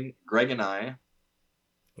are coming. Greg and I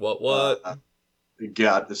What?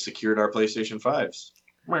 secured our PlayStation 5s.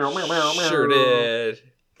 Sure did.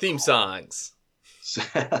 Theme songs.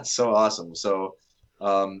 So awesome. So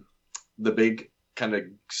the big kind of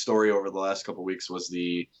story over the last couple of weeks was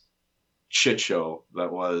the shit show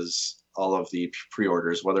that was all of the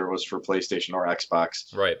pre-orders, whether it was for PlayStation or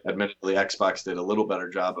Xbox. Right. Admittedly, Xbox did a little better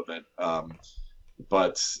job of it,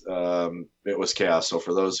 but it was chaos. So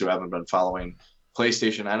for those who haven't been following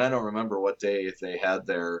PlayStation, and I don't remember what day they had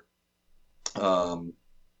their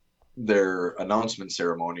announcement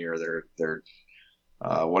ceremony or their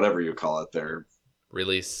whatever you call it, their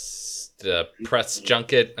Release press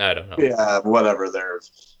junket. I don't know. Yeah, whatever.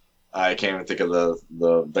 I can't even think of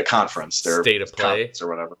the conference. Their State of play or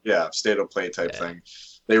whatever. Yeah, state of play type thing.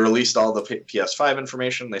 They released all the PS5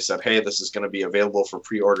 information. They said, "Hey, this is going to be available for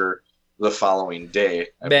pre-order the following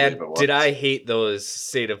day." Man, did I hate those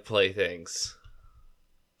state of play things?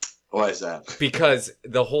 Why is that? Because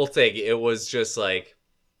the whole thing, it was just like,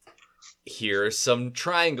 here's some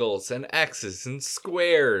triangles and X's and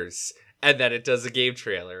squares. And then it does a game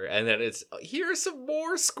trailer. And then it's, here's some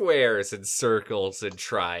more squares and circles and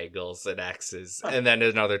triangles and X's. And then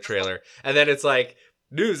another trailer. And then it's like,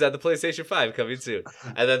 news on the PlayStation 5 coming soon.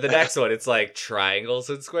 And then the next one, it's like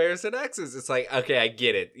triangles and squares and X's. It's like, okay, I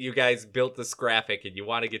get it. You guys built this graphic and you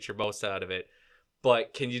want to get your most out of it.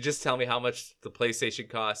 But can you just tell me how much the PlayStation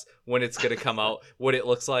costs, when it's going to come out, what it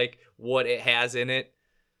looks like, what it has in it?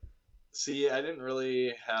 See, I didn't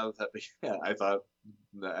really have that. Yeah,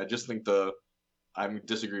 I just think I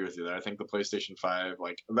disagree with you there. I think the PlayStation 5,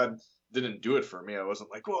 like, that didn't do it for me. I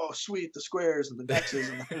wasn't like, whoa, sweet, the squares and the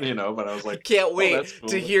X's, and, but I was like, can't wait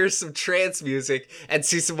to hear some trance music and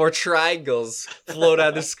see some more triangles float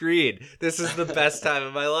on the screen. This is the best time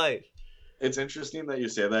of my life. It's interesting that you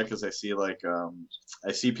say that, because I see I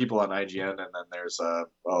see people on IGN, and then there's a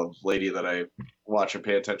lady that I watch and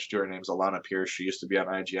pay attention to. Her name's Alana Pierce. She used to be on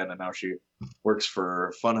IGN, and now she works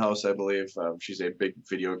for Funhouse, I believe. She's a big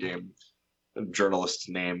video game journalist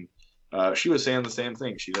name. She was saying the same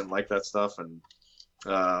thing. She didn't like that stuff, and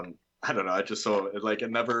I don't know. I just it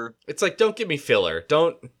never. It's like, don't give me filler.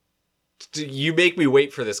 You make me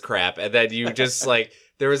wait for this crap, and then you just like.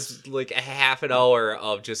 There was like a half an hour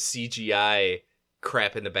of just CGI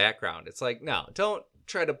crap in the background. It's like, no, don't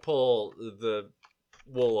try to pull the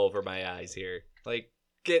wool over my eyes here. Like,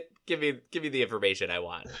 give me the information I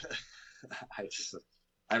want.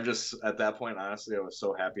 I'm just at that point, honestly, I was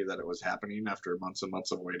so happy that it was happening after months and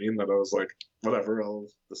months of waiting that I was like, whatever,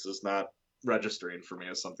 this is not registering for me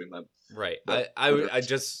as something that. Right. I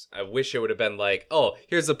wish it would have been like, oh,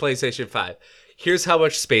 here's the PlayStation 5. Here's how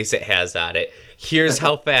much space it has on it. Here's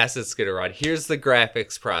how fast it's going to run. Here's the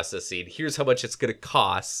graphics processing. Here's how much it's going to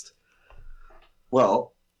cost.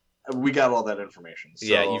 Well, we got all that information. So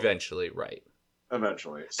yeah, eventually, right.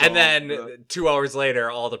 Eventually. So and then 2 hours later,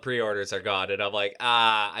 all the pre-orders are gone. And I'm like,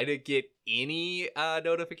 I didn't get any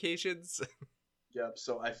notifications. Yep.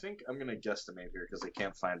 So I think I'm going to guesstimate here because I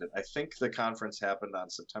can't find it. I think the conference happened on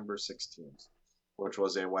September 16th, which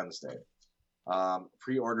was a Wednesday.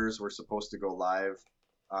 Pre-orders were supposed to go live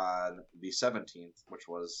on the 17th, which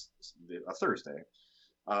was a Thursday.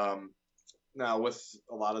 Now, with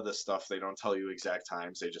a lot of this stuff, they don't tell you exact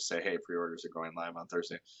times. They just say, hey, pre-orders are going live on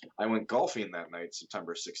Thursday. I went golfing that night,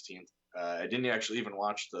 September 16th. I didn't actually even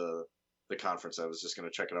watch the conference. I was just going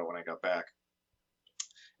to check it out when I got back.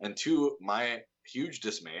 And to my huge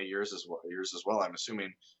dismay, yours as well, I'm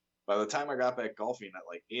assuming, by the time I got back golfing at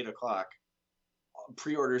like 8 o'clock,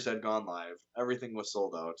 pre-orders had gone live. Everything was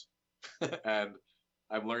sold out. And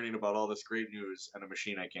I'm learning about all this great news and a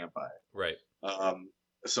machine I can't buy. Right.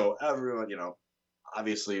 So everyone,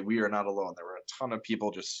 obviously we are not alone. There were a ton of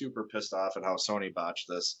people just super pissed off at how Sony botched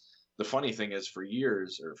this. The funny thing is for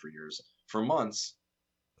months,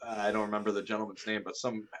 I don't remember the gentleman's name, but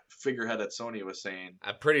some figurehead at Sony was saying,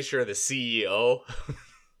 I'm pretty sure the CEO.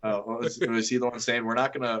 Was he the one saying we're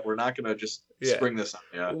not gonna just spring this on?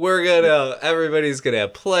 Yeah. Everybody's gonna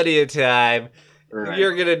have plenty of time. Right.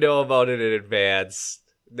 You're gonna know about it in advance.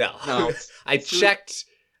 No. I checked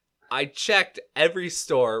every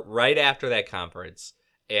store right after that conference,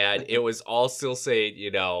 and it was all still saying,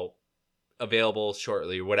 available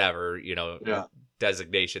shortly, whatever, Yeah.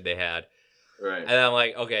 designation they had. Right. And I'm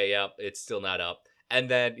like, okay, yep, it's still not up. And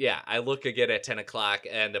then, I look again at 10 o'clock,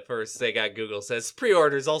 and the first thing on Google says,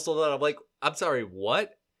 pre-orders also done. I'm like, I'm sorry,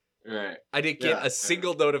 what? Right. I didn't get a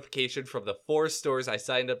single notification from the 4 stores I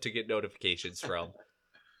signed up to get notifications from.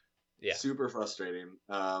 Yeah. Super frustrating.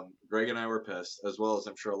 Greg and I were pissed, as well as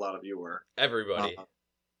I'm sure a lot of you were. Everybody.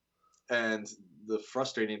 And the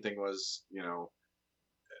frustrating thing was,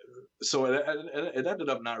 so it ended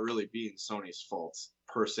up not really being Sony's fault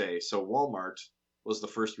per se. So Walmart was the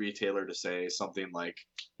first retailer to say something like,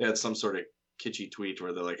 they had some sort of kitschy tweet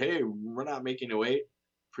where they're like, hey, we're not making you wait.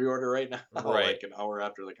 Pre-order right now, Right. like an hour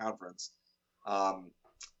after the conference.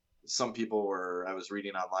 Some people were, I was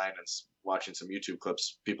reading online and watching some YouTube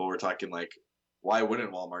clips, people were talking like, why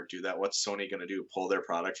wouldn't Walmart do that? What's Sony going to do? Pull their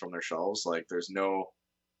product from their shelves? Like, there's no,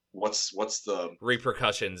 what's the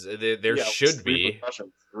repercussions? There should be.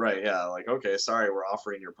 Right, yeah. Like, okay, sorry, we're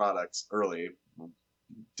offering your products early.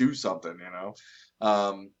 Do something,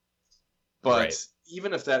 But Right.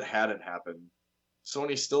 even if that hadn't happened,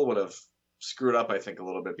 Sony still would have screwed up, I think, a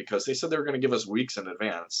little bit, because they said they were going to give us weeks in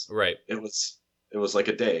advance. Right. It was like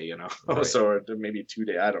a day, Right. So maybe 2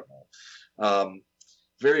 days, I don't know.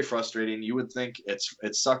 Very frustrating. You would think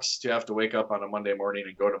it sucks to have to wake up on a Monday morning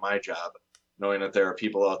and go to my job, knowing that there are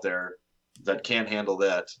people out there that can't handle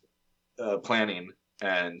that planning,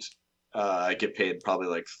 and I get paid probably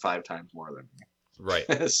like 5 times more than me.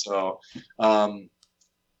 Right. So,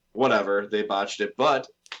 whatever, they botched it, but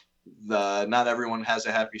not everyone has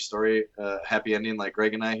a happy ending like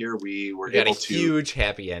Greg and I here. We were able to huge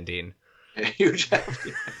happy ending. A huge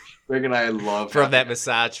happy. Greg and I love from that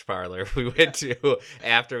massage parlor we went to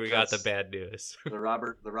after we got the bad news. the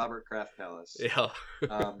Robert Kraft Palace. Yeah.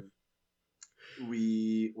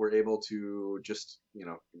 We were able to just, we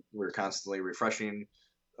were constantly refreshing,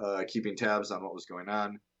 keeping tabs on what was going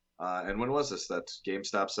on. And when was this that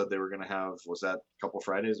GameStop said they were going to have? Was that a couple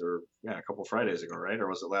Fridays ago, right? Or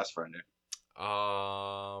was it last Friday?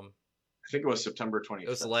 I think it was September 25th. It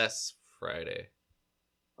was last Friday.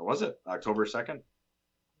 Or was it October 2nd?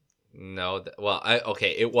 No,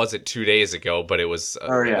 it wasn't 2 days ago, but it was.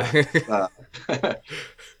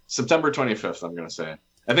 September 25th. I'm going to say.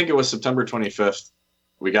 I think it was September 25th.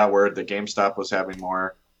 We got word that GameStop was having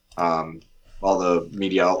more. All the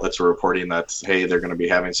media outlets were reporting that, hey, they're going to be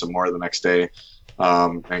having some more the next day.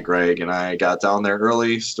 And Greg and I got down there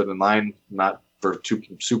early, stood in line, not for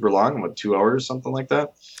super long, 2 hours, something like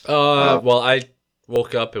that. Well, I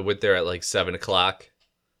woke up and went there at like 7 o'clock.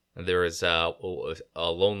 And there was a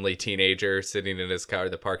lonely teenager sitting in his car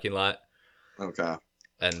in the parking lot. Okay.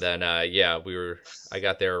 And then, I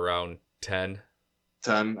got there around 10.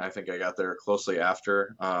 10. I think I got there closely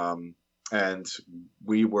after. And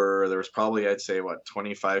there was probably, I'd say,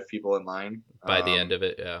 25 people in line. By the end of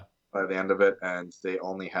it, yeah. By the end of it, and they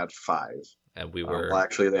only had 5. And we were...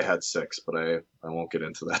 actually, they had 6, but I won't get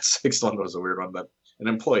into that. 6th one was a weird one that an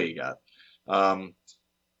employee got.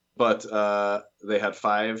 But they had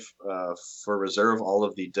 5 for reserve, all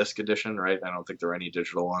of the disc edition, right? I don't think there were any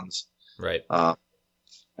digital ones. Right.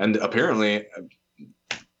 And apparently...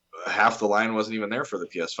 half the line wasn't even there for the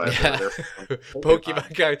PS5. Yeah. They were there for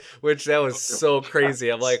Pokemon cards, which that was so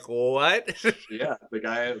crazy. I'm like, what? Yeah, the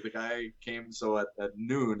guy came. So at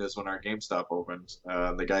noon is when our GameStop opened.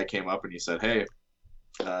 The guy came up and he said, "Hey,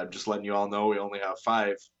 just letting you all know, we only have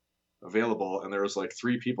 5 available." And there was like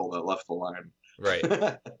 3 people that left the line. Right.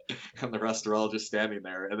 And the rest are all just standing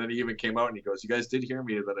there. And then he even came out and he goes, "You guys did hear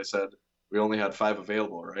me that I said we only had 5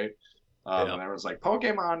 available, right?" And everyone's like,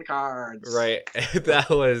 Pokemon cards. Right. That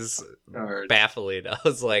was baffling. I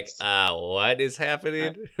was like, what is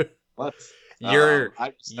happening? What?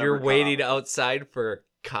 You're waiting outside for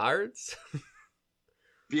cards?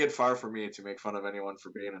 Be it far from me to make fun of anyone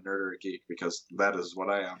for being a nerd or a geek, because that is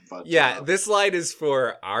what I am. But this line is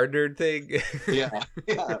for our nerd thing. yeah.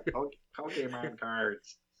 Pokemon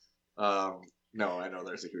cards. No, I know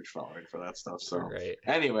there's a huge following for that stuff. So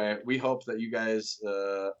anyway, we hope that you guys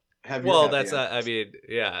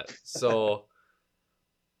so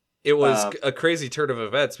it was a crazy turn of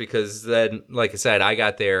events, because then, like I said, I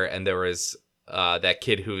got there and there was that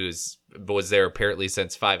kid who was there apparently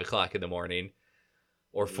since 5 o'clock in the morning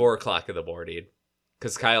or 4 o'clock in the morning,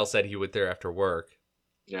 because Kyle said he went there after work.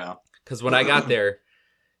 Yeah. Because when I got there,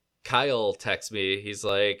 Kyle texted me. He's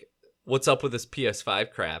like, "What's up with this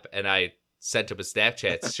PS5 crap?" And I sent him a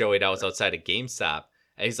Snapchat showing I was outside of GameStop,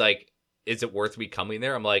 and he's like, "Is it worth me coming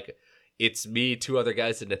there?" I'm like, "It's me, 2 other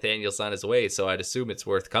guys, and Nathaniel's on his way, so I'd assume it's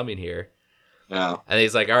worth coming here." Yeah. And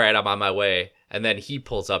he's like, "All right, I'm on my way." And then he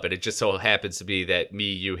pulls up, and it just so happens to be that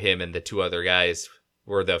me, you, him, and the 2 other guys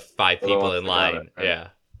We're the 5 For the people ones in that got line. it, right? Yeah.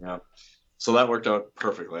 Yeah. So that worked out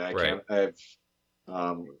perfectly. Right.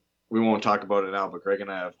 We won't talk about it now, but Greg and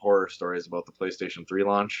I have horror stories about the PlayStation 3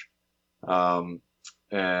 launch. Um,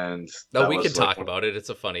 and No, that we can was like talk about it. It's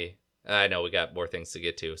a funny. I know we got more things to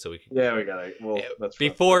get to, so we can. yeah, we got it. Well, that's for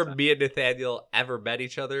Before another time. me and Nathaniel ever met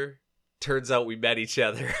each other, turns out we met each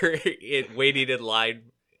other waiting in line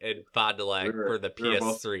in Fond du Lac for the we were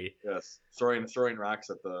both PS3. yes throwing rocks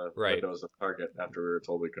at the Right. windows of Target after we were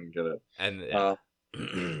told we couldn't get it.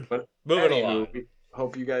 And But moving anywho, along. we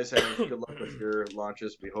hope you guys have good luck with your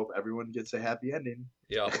launches. We hope everyone gets a happy ending.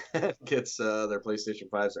 Yeah. Gets their PlayStation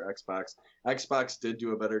 5s or Xbox. Xbox did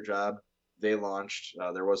do a better job. They launched.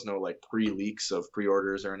 There was no like pre-leaks of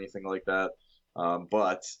pre-orders or anything like that.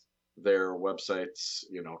 But their websites,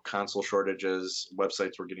 console shortages,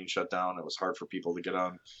 websites were getting shut down. It was hard for people to get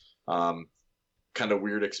on. Kind of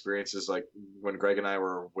weird experiences, like when Greg and I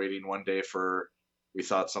were waiting one day we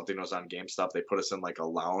thought something was on GameStop. They put us in like a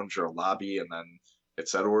lounge or a lobby, and then it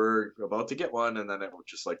said we're about to get one, and then it would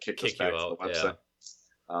just like kick us back to the website. Yeah.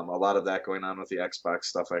 A lot of that going on with the Xbox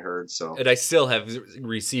stuff, I heard. So, and I still have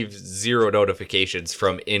received 0 notifications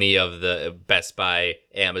from any of the Best Buy,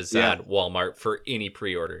 Amazon, Walmart for any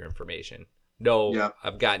pre-order information. No,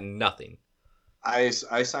 I've gotten nothing. I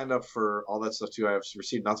signed up for all that stuff too. I've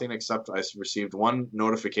received nothing except I received one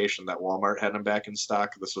notification that Walmart had them back in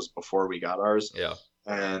stock. This was before we got ours. Yeah.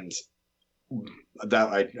 And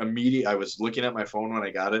that I was looking at my phone when I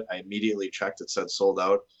got it. I immediately checked. It said sold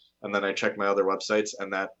out. And then I checked my other websites,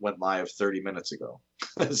 and that went live 30 minutes ago.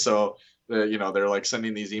 So, they're like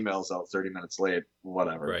sending these emails out 30 minutes late,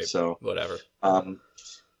 whatever. Right. So whatever.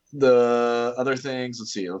 The other things,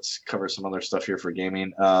 let's cover some other stuff here for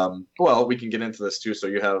gaming. Well, we can get into this too. So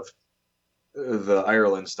you have the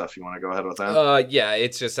Ireland stuff. You want to go ahead with that? Yeah,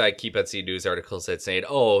 it's just I keep on seeing news articles that saying,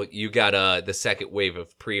 oh, you got the second wave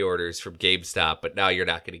of pre-orders from GameStop, but now you're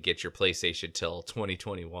not going to get your PlayStation till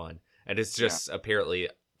 2021. And it's just apparently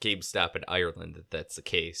GameStop in Ireland that's the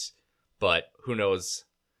case. But who knows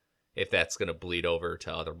if that's going to bleed over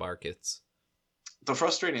to other markets. The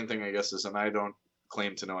frustrating thing, I guess, is, and I don't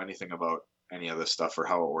claim to know anything about any of this stuff or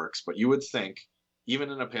how it works, but you would think, even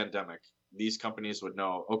in a pandemic, these companies would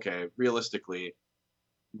know, okay, realistically,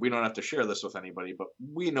 we don't have to share this with anybody, but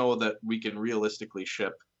we know that we can realistically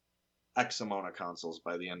ship X amount of consoles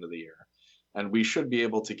by the end of the year. And we should be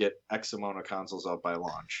able to get X amount of consoles out by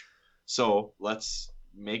launch. So let's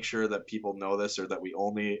make sure that people know this, or that we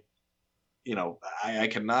only, I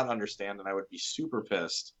cannot understand, and I would be super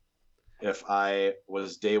pissed if I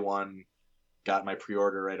was day one, got my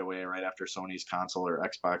pre-order right away, right after Sony's console or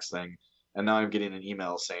Xbox thing, and now I'm getting an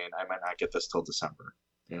email saying I might not get this till December,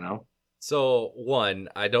 So, one,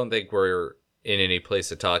 I don't think we're in any place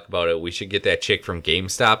to talk about it. We should get that chick from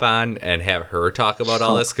GameStop on and have her talk about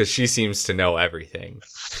all this, because she seems to know everything.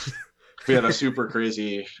 We had a super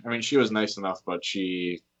crazy, she was nice enough, but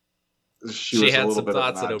she was had a little some bit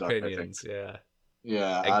thoughts of an and odd duck, opinions, yeah.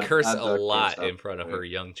 Yeah. And curse a duck lot GameStop, in front of her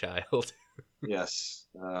young child. Yes.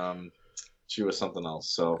 She was something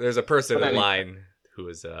else. So there's a person in line who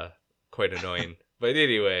is quite annoying. But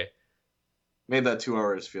anyway. Made that 2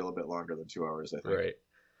 hours feel a bit longer than 2 hours, I think. Right.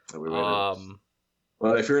 That we waited.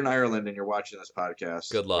 Well, if you're in Ireland and you're watching this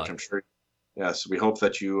podcast, good luck. Which I'm sure, yes, we hope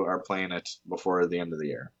that you are playing it before the end of the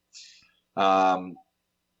year.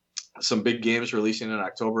 Some big games releasing in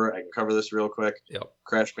October. I can cover this real quick. Yep.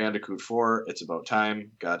 Crash Bandicoot 4, It's About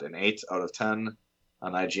Time, got an 8 out of 10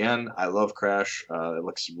 on IGN. I love Crash. It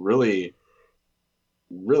looks really,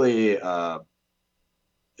 really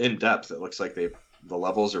in depth. It looks like the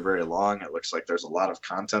levels are very long. It looks like there's a lot of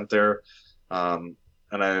content there. And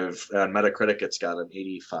on Metacritic, it's got an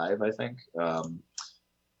 85, I think.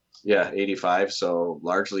 85. So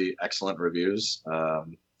largely excellent reviews.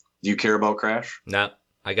 Do you care about Crash? No,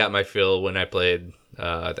 I got my fill when I played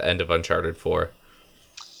the end of Uncharted 4.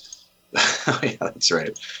 Yeah, that's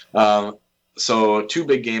right. So 2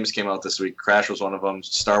 big games came out this week. Crash was one of them.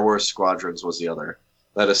 Star Wars Squadrons was the other.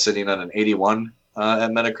 That is sitting at an 81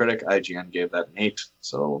 at Metacritic. IGN gave that an 8,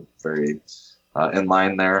 so very in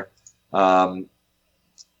line there.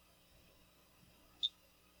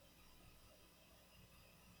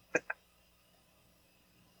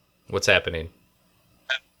 What's happening?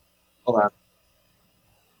 Hold on.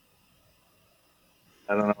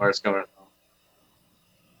 I don't know where it's coming from.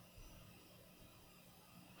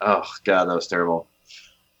 Oh, God, that was terrible.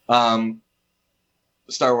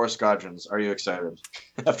 Star Wars Squadrons, are you excited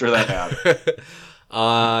after that ad?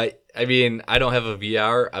 I don't have a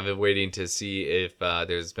VR. I've been waiting to see if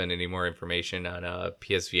there's been any more information on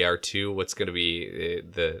PSVR 2. What's going to be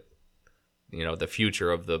the future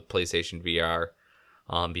of the PlayStation VR?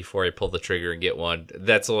 before I pull the trigger and get one.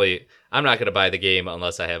 I'm not gonna buy the game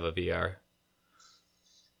unless I have a VR.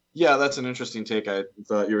 Yeah, that's an interesting take. I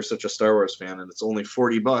thought you were such a Star Wars fan, and it's only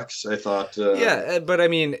 $40. I thought. Yeah, but I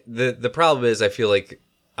mean, the problem is, I feel like,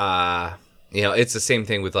 it's the same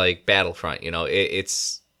thing with like Battlefront.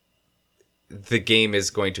 It's the game is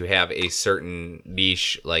going to have a certain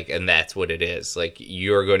niche, like, and that's what it is. Like,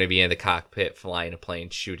 you're going to be in the cockpit flying a plane,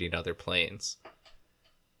 shooting other planes.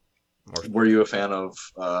 Were you a fan of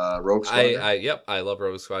Rogue Squadron? Yep, I love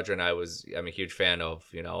Rogue Squadron. I'm a huge fan of,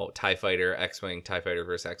 TIE Fighter, X-Wing, TIE Fighter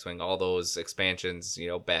versus X-Wing, all those expansions,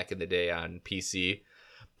 back in the day on PC.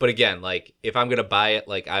 But again, like, if I'm going to buy it,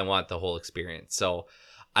 like, I want the whole experience. So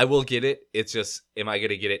I will get it. It's just, am I going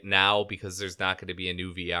to get it now because there's not going to be a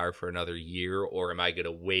new VR for another year? Or am I going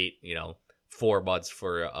to wait, 4 months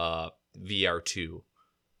for VR 2?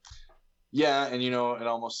 Yeah, and it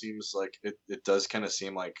almost seems like it does kind of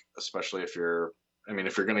seem like, especially if you're going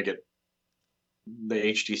to get the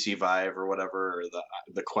HTC Vive or whatever, or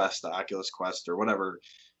the Quest, the Oculus Quest, or whatever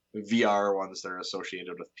VR ones that are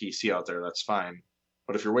associated with PC out there, that's fine.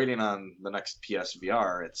 But if you're waiting on the next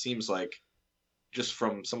PSVR, it seems like, just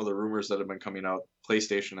from some of the rumors that have been coming out,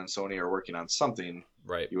 PlayStation and Sony are working on something,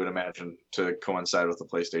 right? You would imagine, to coincide with the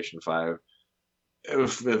PlayStation 5.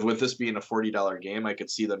 If with this being a $40 game, I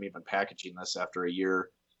could see them even packaging this after a year.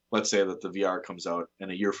 Let's say that the VR comes out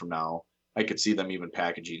in a year from now, I could see them even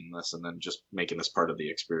packaging this and then just making this part of the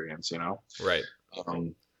experience, Right. I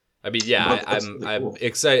mean, I'm really cool.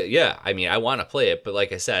 Excited. Yeah, I mean, I want to play it, but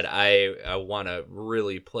like I said, I want to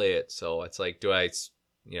really play it. So it's like, do I,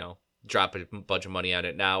 drop a bunch of money on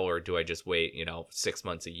it now, or do I just wait, 6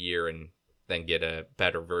 months, a year, and then get a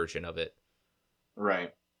better version of it?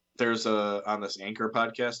 Right. There's on this Anchor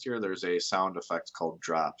podcast here, there's a sound effect called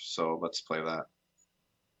drop. So let's play that.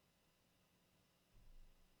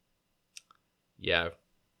 Yeah.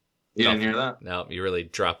 You didn't hear that? No, you really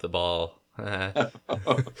dropped the ball. All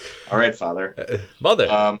right, Father. Mother,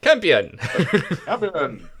 Campion.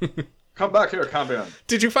 Campion. Come back here, Campion.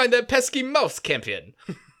 Did you find that pesky mouse, Campion?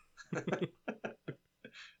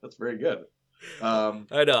 That's very good.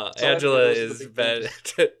 I know. So Angela is bad.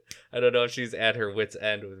 I don't know if she's at her wit's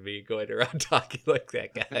end with me going around talking like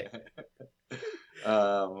that guy.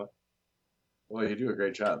 Well, you do a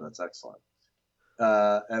great job. That's excellent.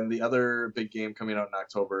 And the other big game coming out in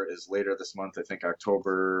October is later this month. I think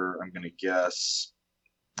October, I'm going to guess.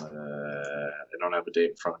 I don't have a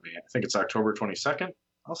date in front of me. I think it's October 22nd,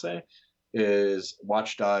 I'll say, is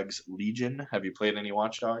Watch Dogs Legion. Have you played any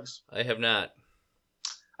Watch Dogs? I have not.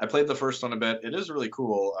 I played the first one a bit. It is really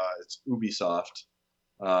cool. It's Ubisoft.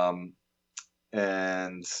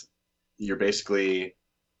 And you're basically,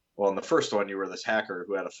 well, in the first one, you were this hacker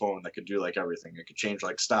who had a phone that could do like everything. It could change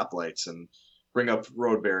like stoplights and bring up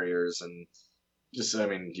road barriers, and just,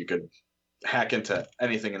 you could hack into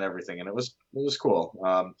anything and everything. And it was cool.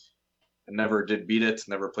 I never did beat it.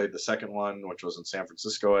 Never played the second one, which was in San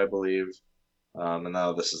Francisco, I believe. And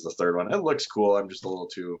now this is the third one. It looks cool. I'm just a little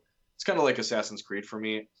too, it's kind of like Assassin's Creed for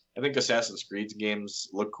me. I think Assassin's Creed games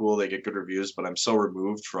look cool. They get good reviews, but I'm so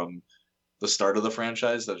removed from the start of the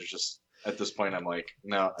franchise that it's just, at this point, I'm like,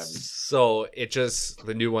 no. So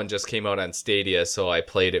the new one just came out on Stadia, so I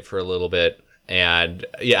played it for a little bit. And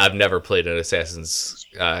yeah, I've never played an Assassin's.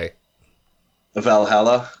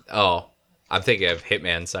 Valhalla? Oh, I'm thinking of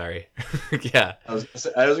Hitman, sorry. Yeah. I was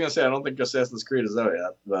going to say, I don't think Assassin's Creed is out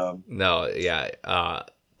yet. No, yeah.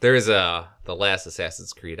 There's the last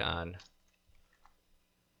Assassin's Creed on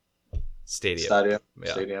Stadia.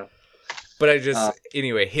 Yeah. Stadia. But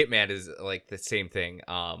anyway, Hitman is like the same thing.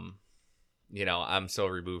 I'm so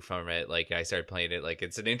removed from it. Like, I started playing it. Like,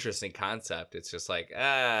 it's an interesting concept. It's just like,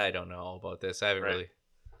 I don't know about this. I haven't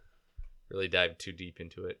really dived too deep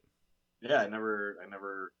into it. Yeah, I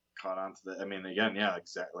never caught on to that. Again, yeah,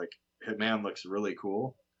 exactly. Like, Hitman looks really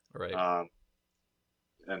cool. Right.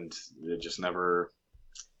 And it just never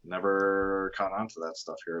caught on to that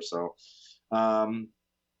stuff here. So,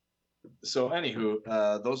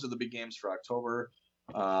 anywho, those are the big games for October.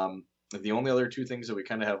 The only other two things that we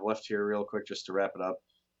kind of have left here real quick, just to wrap it up.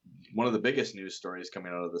 One of the biggest news stories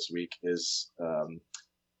coming out of this week is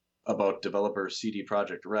about developer CD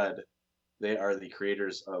Projekt Red. They are the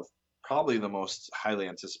creators of probably the most highly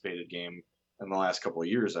anticipated game in the last couple of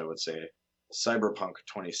years, I would say, Cyberpunk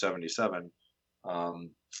 2077.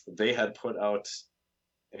 They had put out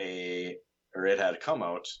it had come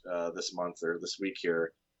out this month or this week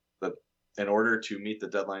here, that in order to meet the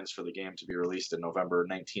deadlines for the game to be released in November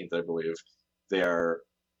 19th, I believe, they are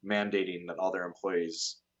mandating that all their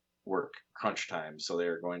employees work crunch time. So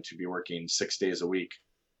they're going to be working 6 days a week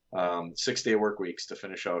 6-day work weeks to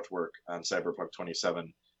finish out work on Cyberpunk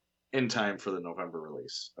 27 in time for the November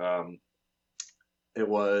release. It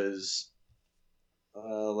was,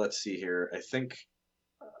 let's see here, I think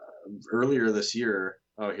earlier this year.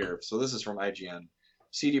 Oh, here. So this is from IGN.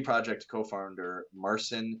 CD Projekt co-founder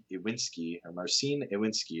Marcin Iwinski, I'm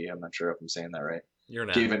not sure if I'm saying that right. You're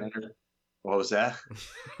not. Gave an interview. What was that?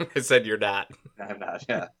 I said you're not. I'm not.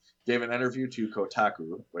 Yeah. Gave an interview to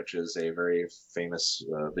Kotaku, which is a very famous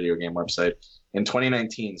video game website, in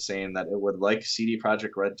 2019, saying that it would like CD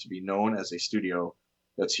Projekt Red to be known as a studio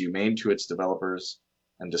that's humane to its developers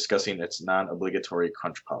and discussing its non-obligatory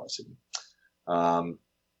crunch policy.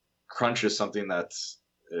 Crunch is something that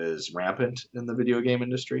is rampant in the video game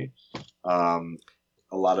industry. A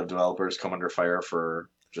lot of developers come under fire for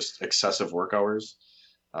just excessive work hours.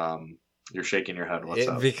 You're shaking your head. What's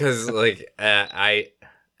up? Because like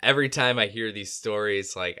every time I hear these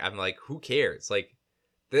stories, like I'm like, who cares? Like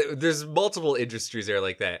there's multiple industries that are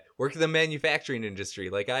like that. Work in the manufacturing industry,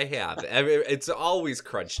 like I have. It's always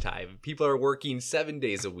crunch time. People are working 7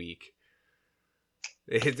 days a week.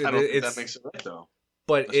 I don't think that makes it right though.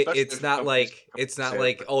 But it's not like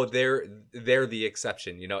oh they're the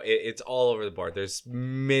exception. You know, it's all over the board. There's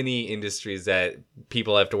many industries that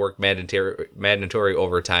people have to work mandatory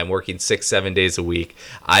overtime, working 6-7 days a week.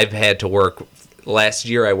 I've had to work. Last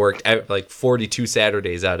year I worked like 42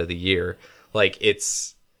 Saturdays out of the year. Like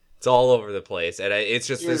it's all over the place, and it's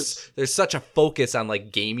just there's such a focus on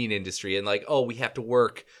like gaming industry and like, oh, we have to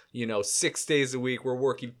work 6 days a week. We're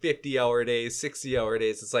working 50-hour days, 60-hour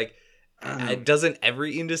days. It's like. Doesn't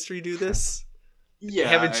every industry do this? Yeah.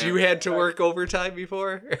 Haven't you had to work overtime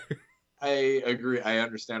before? I agree. I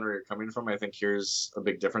understand where you're coming from. I think here's a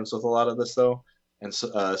big difference with a lot of this, though. And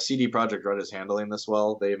CD Projekt Red is handling this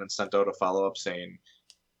well. They even sent out a follow-up saying,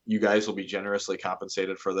 you guys will be generously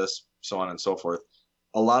compensated for this, so on and so forth.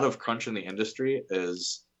 A lot of crunch in the industry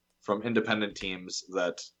is from independent teams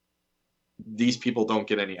that these people don't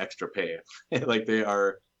get any extra pay. Like they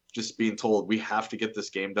are just being told, we have to get this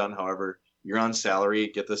game done. However, you're on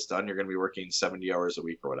salary, get this done. You're going to be working 70 hours a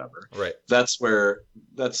week or whatever. Right. That's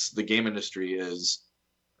the game industry is.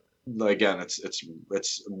 Again,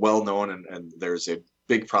 it's well known, and there's a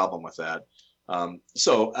big problem with that.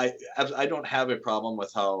 So I don't have a problem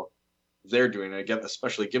with how they're doing it. Again,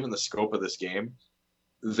 especially given the scope of this game,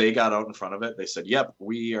 they got out in front of it. They said, "Yep,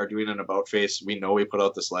 we are doing an about face. We know we put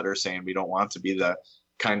out this letter saying we don't want to be the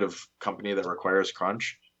kind of company that requires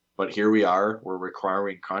crunch." But here we are, we're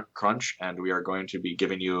requiring crunch, and we are going to be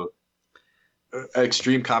giving you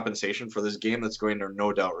extreme compensation for this game that's going to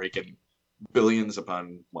no doubt rake in billions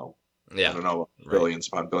upon, I don't know, billions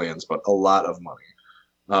upon billions, but a lot of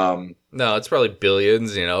money. No, it's probably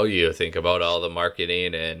billions, you think about all the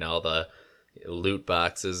marketing and all the loot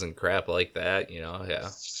boxes and crap like that, yeah.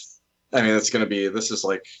 I mean, this is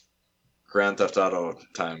like Grand Theft Auto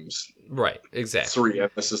times. Right, exactly. 3,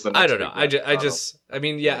 and this is the next. I don't know. I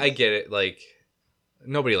get it. Like,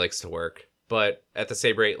 nobody likes to work, but at the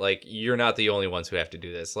same rate, like, you're not the only ones who have to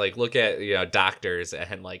do this. Like, look at doctors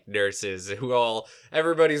and like nurses who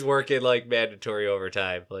everybody's working like mandatory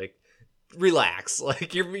overtime. Like, relax.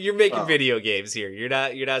 Like, you're making video games here. You're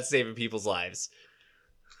not saving people's lives.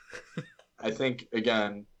 I think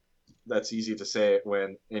again, that's easy to say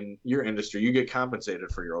when in your industry you get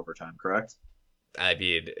compensated for your overtime, correct? I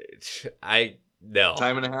mean, no.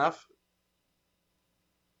 Time and a half?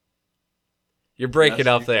 You're breaking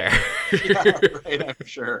up there. Yeah, right, I'm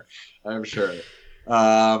sure.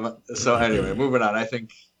 So anyway, moving on. I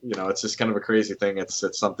think, it's just kind of a crazy thing. It's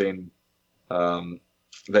something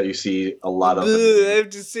that you see a lot of. I have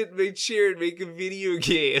to sit in my chair and make a video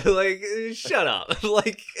game. Like, shut up.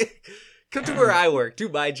 Like, come to where I work. Do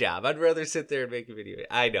my job. I'd rather sit there and make a video.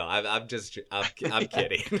 I know. I'm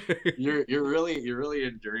kidding. You're really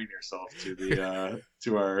endearing yourself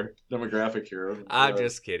to our demographic here. I'm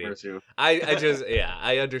just kidding. I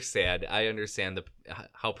understand. I understand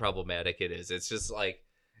how problematic it is. It's just like,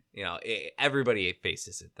 everybody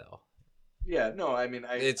faces it though. Yeah. No. I mean,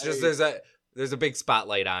 there's a big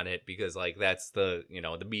spotlight on it because like that's the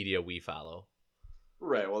the media we follow.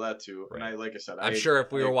 Right. Well, that too. Right. And like I said, I'm sure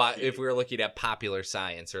if we were looking at Popular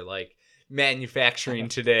Science or like manufacturing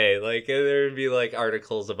today, like there'd be like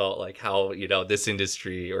articles about like how this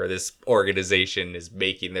industry or this organization is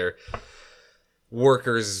making their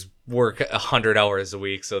workers work 100 hours a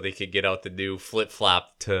week so they could get out the new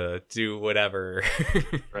flip-flop to do whatever.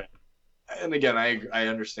 Right. And again, I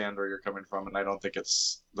understand where you're coming from, and I don't think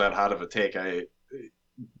it's that hot of a take. A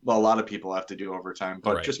lot of people have to do overtime,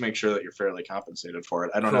 but just make sure that you're fairly compensated for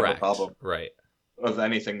it. I don't have a problem with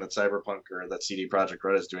anything that Cyberpunk or that CD Projekt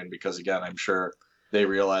Red is doing, because again, I'm sure they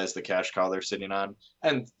realize the cash cow they're sitting on.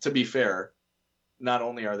 And to be fair, not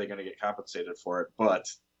only are they going to get compensated for it, but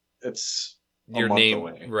it's a Your month name,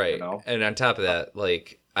 away, you right? know? And on top of that,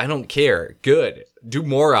 like, I don't care. Good, do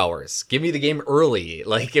more hours. Give me the game early.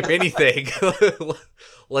 Like, if anything,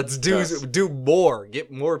 let's Yes. do more.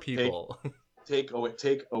 Get more Take people. take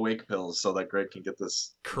awake pills so that Greg can get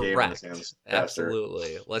this game in his Correct. hands faster.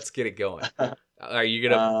 Absolutely. Let's get it going. Are you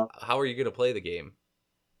gonna? uh, How are you gonna play the game?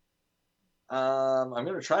 I'm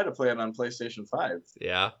gonna try to play it on PlayStation 5.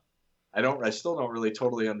 Yeah. I still don't really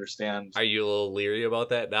totally understand. Are you a little leery about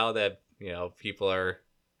that now that people are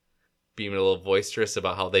being a little boisterous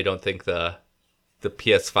about how they don't think the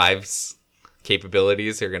PS5's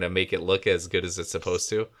capabilities are gonna make it look as good as it's supposed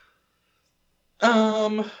to?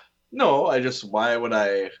 Um, no, why would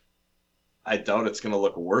I doubt it's gonna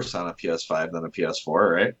look worse on a PS5 than a PS4,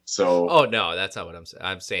 right? So, Oh no, that's not what I'm saying.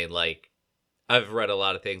 I'm saying like I've read a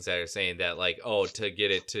lot of things that are saying that like to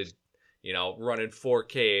get it to run in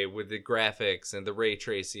 4K with the graphics and the ray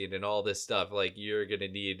tracing and all this stuff, like you're gonna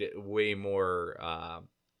need way more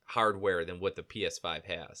hardware than what the PS5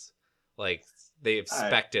 has. Like they've I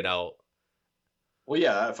spec'd it out. well,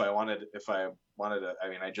 yeah, I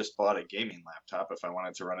mean, I just bought a gaming laptop. If I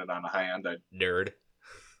wanted to run it on a high end, Nerd.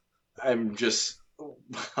 I'm just,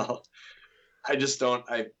 well, I just don't.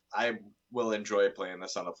 I will enjoy playing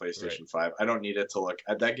this on a Right. PlayStation 5. I don't need it to look.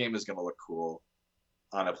 That game is gonna look cool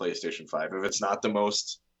on a PlayStation 5. If it's not the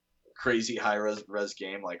most crazy high res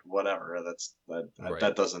game, like whatever, Right.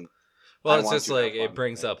 that doesn't. Well, I it's want just to like have it fun with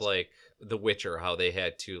brings up things. like The Witcher, how they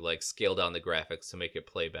had to like scale down the graphics to make it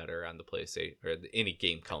play better on the PlayStation or any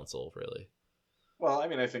game console, really. Well, I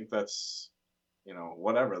mean, I think that's,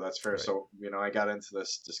 whatever. That's fair. Right. So, I got into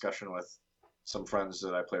this discussion with some friends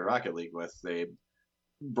that I play Rocket League with. They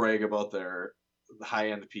brag about their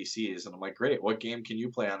high-end PCs, and I'm like, great. What game can you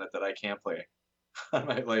play on it that I can't play?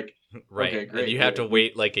 I'm like, Right. okay, And great. you have to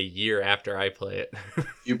wait like a year after I play it.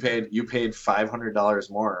 You paid $500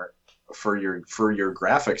 more for your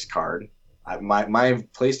graphics card. My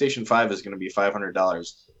PlayStation 5 is going to be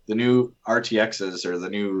 $500. The new RTXs or the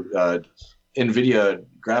new NVIDIA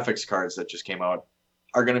graphics cards that just came out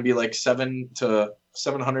are going to be like $700 to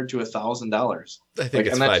 $1,000. I think Like,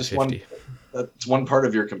 it's and that's one part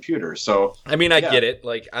of your computer. So I mean, I yeah, get it.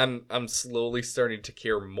 Like I'm slowly starting to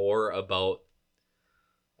care more about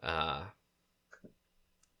uh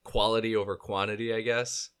quality over quantity, I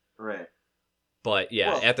guess. right. But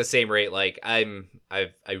yeah, Well, at the same rate, like I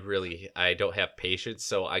don't have patience,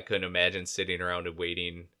 so I couldn't imagine sitting around and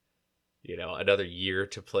waiting, another year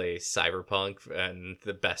to play Cyberpunk and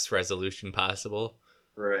the best resolution possible.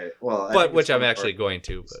 right. Well, I But think it's which I'm one actually part. going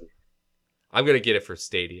to, but I'm gonna get it for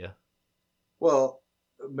Stadia. Well,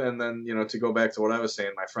 and then to go back to what I was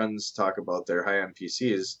saying, my friends talk about their high-end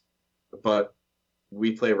PCs, but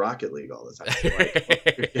we play Rocket League all the time. Like,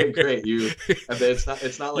 okay, great, and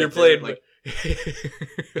it's not You're like they're playing like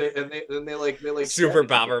they like Super strategy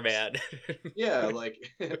games. Bomberman. Yeah, like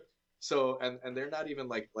so, and they're not even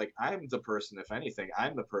like I'm the person. If anything,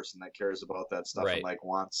 I'm the person that cares about that stuff and Right, like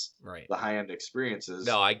wants right. the high-end experiences.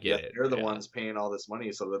 No, I get Yet it. they're the Yeah. ones paying all this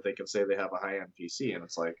money so that they can say they have a high-end PC, and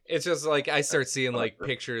it's like It's just like I start seeing like whatever.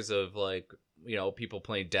 pictures of like people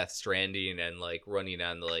playing Death Stranding and like running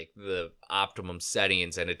on the optimum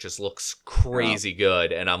settings, and it just looks Yeah. crazy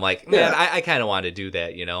good. And I'm like, man, Yeah, I kind of want to do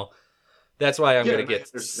that. That's why I'm yeah, gonna and I get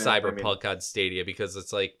understand. I mean, Cyberpunk on Stadia, because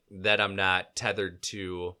it's like that I'm not tethered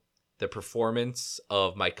to the performance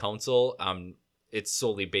of my console. It's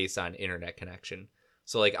solely based on internet connection.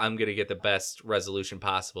 So like I'm gonna get the best resolution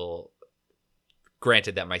possible.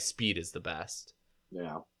 Granted that my speed is the best.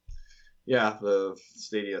 yeah, yeah. The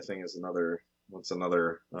Stadia thing is another. What's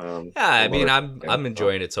another? Yeah, I Whole mean, other I'm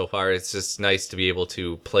enjoying it so far. It's just nice to be able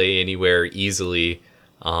to play anywhere easily.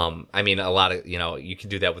 I mean, a lot of you can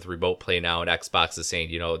do that with remote play now, and Xbox is saying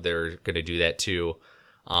they're going to do that too.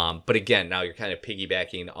 But again, now you're kind of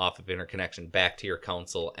piggybacking off of interconnection back to your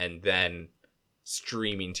console and then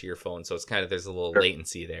streaming to your phone. So it's kind of there's a little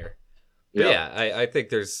latency there. But Yeah, yeah, I think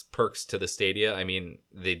there's perks to the Stadia. I mean,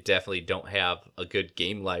 they definitely don't have a good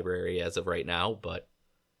game library as of right now, but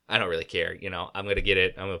I don't really care. I'm going to get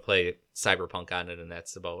it. I'm going to play Cyberpunk on it, and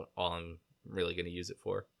that's about all I'm really going to use it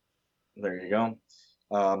for. there you go.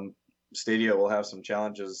 Stadia will have some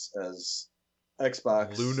challenges as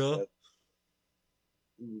Xbox. Luna?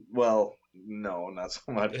 Well, no, not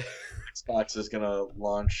so much. Xbox is gonna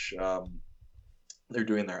launch. They're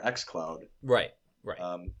doing their X Cloud. Right, right.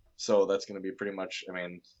 So that's gonna be pretty much. I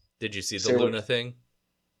mean, Did you see the say what Luna thing?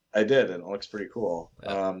 I did, and it looks pretty cool.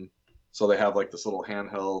 Yeah. So they have like this little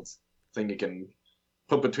handheld thing you can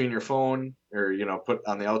put between your phone, or put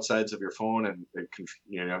on the outsides of your phone, and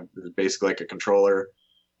it's basically like a controller.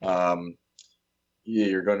 Um,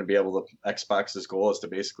 you're going to be able to, Xbox's goal is to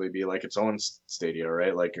basically be like its own Stadia,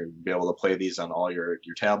 right? Like you're be able to play these on all your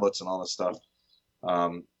tablets and all this stuff.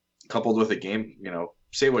 Coupled with a game,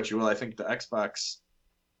 say what you will, I think the Xbox,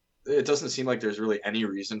 it doesn't seem like there's really any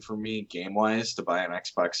reason for me game wise to buy an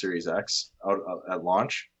Xbox Series X out at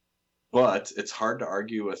launch. But it's hard to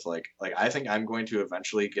argue with like I think I'm going to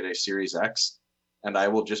eventually get a Series X, and I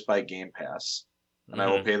will just buy Game Pass, and I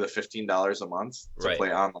will pay the $15 a month to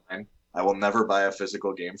play online. I will never buy a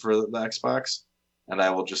physical game for the Xbox, and I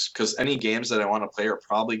will just, because any games that I want to play are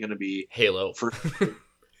probably going to be Halo.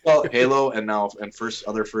 Well, Halo, and now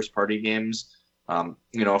other first party games.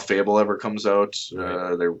 If Fable ever comes out,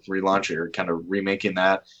 they're relaunching or kind of remaking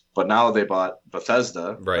that. But now they bought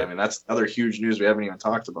Bethesda. Right. I mean, that's other huge news. We haven't even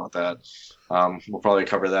talked about that. We'll probably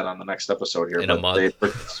cover that on the next episode here. In a month.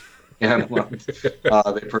 They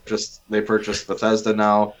purchased Bethesda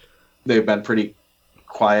now. They've been pretty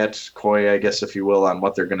coy, I guess, if you will, on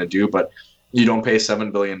what they're going to do. But you don't pay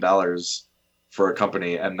 $7 billion for a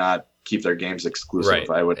company and not keep their games exclusive. Right.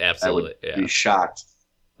 I would Absolutely. be shocked.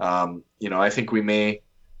 I think we may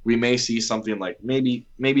see something like maybe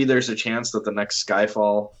there's a chance that the next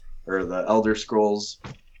Skyfall or the Elder Scrolls,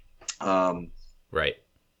 right,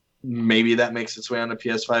 maybe that makes its way onto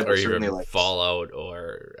PS5, or certainly even like Fallout,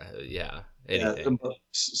 or anything.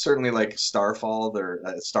 Certainly like Starfall, their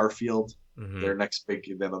Starfield, Mm-hmm. their next big,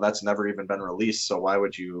 that's never even been released. So why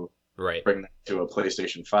would you bring that to a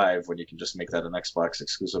PlayStation 5 when you can just make that an Xbox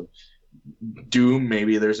exclusive? Doom,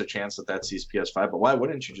 maybe there's a chance that sees PS5, but why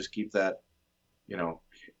wouldn't you just keep that,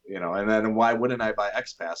 and then why wouldn't I buy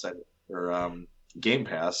X Pass or Game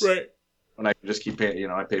Pass, right, when I can just keep paying,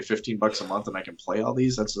 I pay $15 a month and I can play all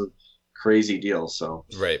these? That's a crazy deal. So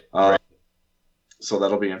right. So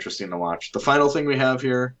that'll be interesting to watch. The final thing we have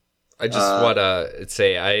here, I just want to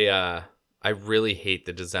say I really hate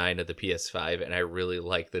the design of the PS5, and I really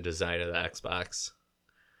like the design of the Xbox.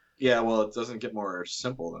 Yeah, well, it doesn't get more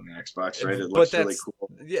simple than the Xbox, right? It looks really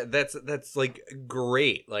cool. Yeah, that's like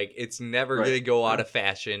great. Like, it's never gonna go out of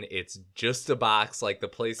fashion. It's just a box. Like the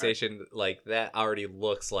PlayStation, like that already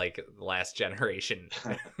looks like the last generation.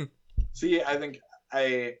 See, I think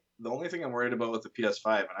the only thing I'm worried about with the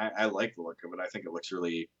PS5, and I like the look of it. I think it looks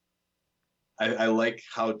really. I like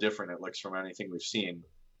how different it looks from anything we've seen,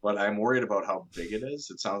 but I'm worried about how big it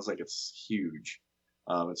is. It sounds like it's huge.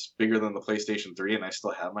 It's bigger than the PlayStation 3, and I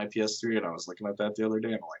still have my PS3, and I was looking at that the other day,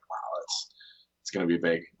 and I'm like, wow, it's going to be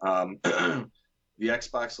big. The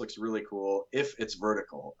Xbox looks really cool if it's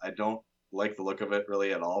vertical. I don't like the look of it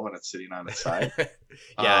really at all when it's sitting on its side.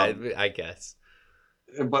 Yeah, I guess.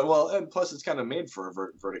 But, and plus it's kind of made for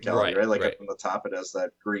verticality, right? Like up on the top, it has that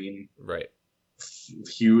green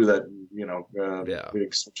hue that,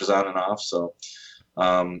 it switches on and off. So,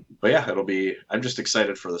 but yeah, I'm just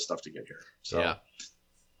excited for the stuff to get here. So. Yeah.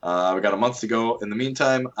 We got a month to go. In the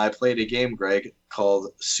meantime, I played a game, Greg,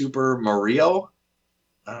 called Super Mario.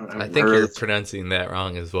 I think you're pronouncing that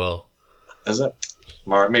wrong as well. Is it?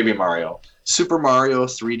 Maybe Mario. Super Mario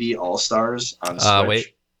 3D All-Stars on Switch.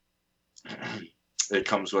 Wait. It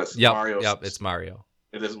comes with Mario. Yep, it's Mario.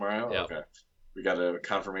 It is Mario? Yep. Okay. We got a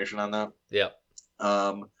confirmation on that? Yep.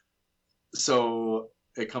 So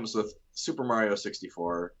it comes with Super Mario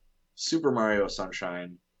 64, Super Mario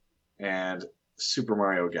Sunshine, and Super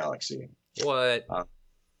Mario Galaxy. What?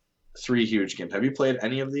 3 huge games. Have you played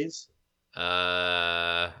any of these?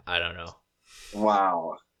 I don't know.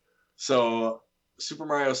 Wow. So Super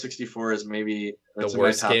Mario 64 is maybe the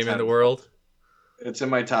worst game in the world. It's in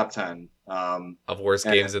my top 10 of worst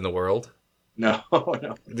games in the world. No.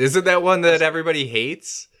 Isn't that one that everybody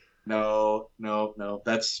hates? No.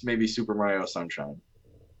 That's maybe Super Mario Sunshine.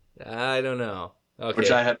 I don't know. Okay.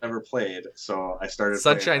 Which I had never played, so I started.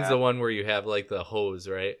 Sunshine's the one where you have like the hose,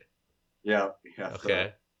 right? Yeah.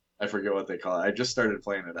 Okay. I forget what they call it. I just started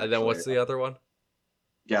playing it. And then what's the other one?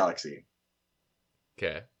 Galaxy.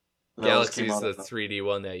 Okay. Galaxy's the 3D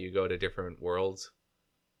one that you go to different worlds.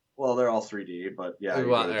 Well, they're all 3D, but yeah.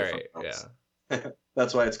 Well, all right. Yeah.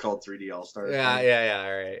 That's why it's called 3D All Stars. Yeah.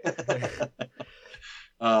 All right.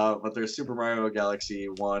 But there's Super Mario Galaxy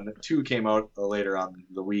 1. 2 came out later on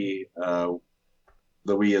the Wii.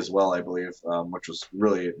 The Wii as well, I believe, which was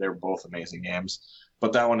really, they're both amazing games.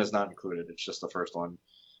 But that one is not included. It's just the first one.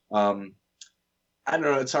 I don't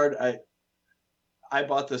know. It's hard. I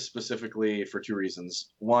bought this specifically for 2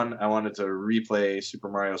 reasons. 1, I wanted to replay Super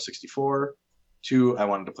Mario 64. 2, I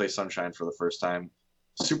wanted to play Sunshine for the first time.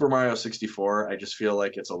 Super Mario 64, I just feel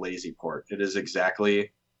like it's a lazy port. It is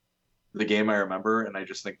exactly the game I remember, and I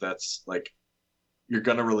just think that's like, you're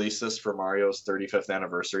gonna release this for Mario's 35th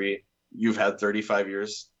anniversary. You've had 35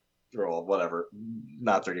 years, or whatever,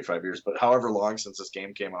 not 35 years, but however long since this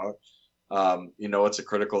game came out. It's a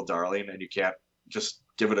critical darling, and you can't just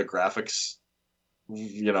give it a graphics,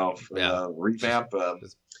 revamp.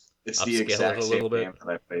 It's the exact same game that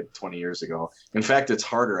I played 20 years ago. In fact, it's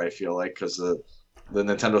harder, I feel like, because the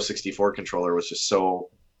Nintendo 64 controller was just so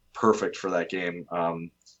perfect for that game.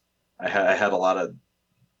 I had a lot of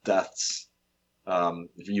deaths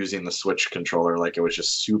using the Switch controller. Like, it was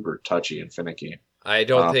just super touchy and finicky. I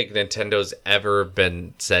don't think Nintendo's ever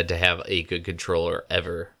been said to have a good controller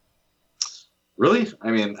ever. Really?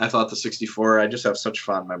 I mean, I thought the 64, I just have such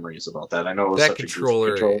fond memories about that. I know it was such a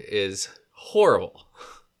controller is horrible.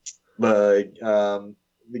 The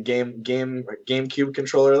GameCube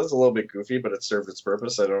controller, that's a little bit goofy, but it served its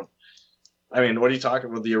purpose. What are you talking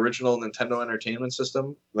about? The original Nintendo Entertainment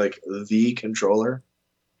System? Like, the controller?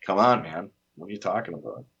 Come on, man. What are you talking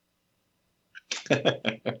about?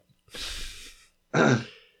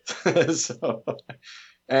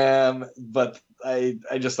 But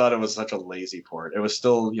I just thought it was such a lazy port. It was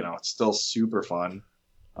still, it's still super fun.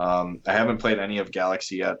 I haven't played any of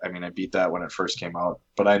Galaxy yet. I mean, I beat that when it first came out,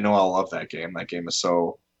 but I know I'll love that game. That game is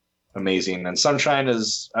so amazing. And Sunshine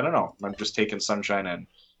is, I don't know, I'm just taking Sunshine in.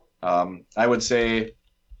 I would say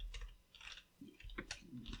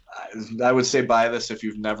buy this if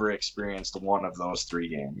you've never experienced one of those three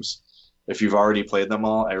games. If you've already played them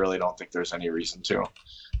all, I really don't think there's any reason to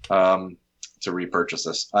repurchase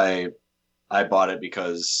this. I bought it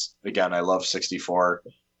because, again, I love 64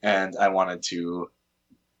 and I wanted to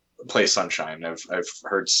play Sunshine. I've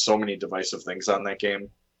heard so many divisive things on that game,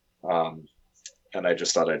 and I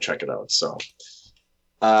just thought I'd check it out. So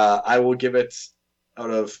I will give it,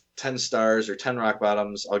 out of 10 stars or 10 rock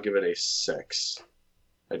bottoms, I'll give it a 6.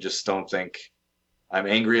 I just don't think, I'm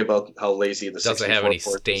angry about how lazy the 64 doesn't have any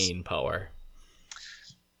port staying is. Power.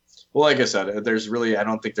 Well, like I said, I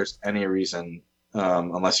don't think there's any reason,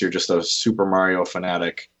 unless you're just a Super Mario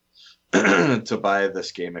fanatic, to buy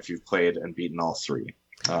this game if you've played and beaten all three.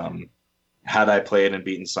 Had I played and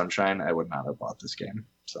beaten Sunshine, I would not have bought this game.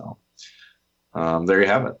 So there you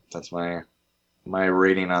have it. That's my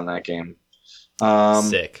rating on that game.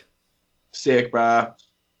 Sick, brah.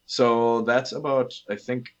 So that's about, I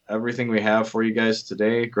think, everything we have for you guys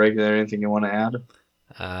today. Greg, is there anything you want to add?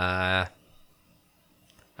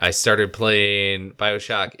 I started playing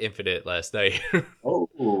BioShock Infinite last night.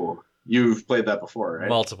 Oh, you've played that before, right?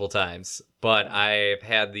 Multiple times. But I've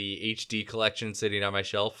had the HD collection sitting on my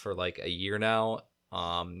shelf for like a year now.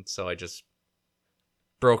 So I just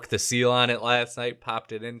broke the seal on it last night,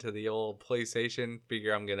 popped it into the old PlayStation.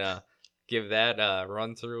 Figure I'm going to give that a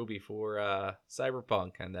run through before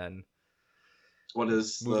Cyberpunk, and then what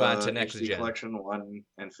is move on to next HD gen. Collection 1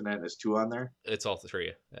 Infinite is 2 on there? It's all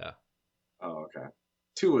 3, yeah. Oh, okay.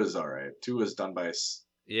 2 is all right. 2 is done by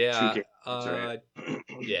 2K, right?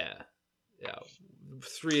 Yeah.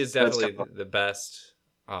 3 is definitely the best,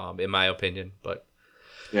 in my opinion. But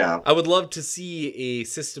yeah, I would love to see a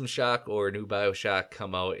System Shock or a new BioShock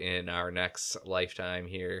come out in our next lifetime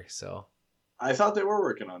here. So I thought they were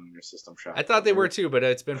working on a new System Shock. I thought they were too, but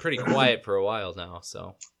it's been pretty quiet for a while now.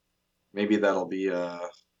 So maybe that'll be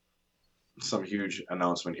some huge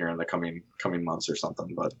announcement here in the coming months or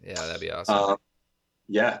something. But yeah, that'd be awesome.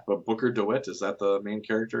 Yeah, but Booker DeWitt, is that the main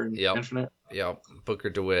character in Infinite? Yep, Booker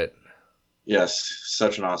DeWitt. Yes,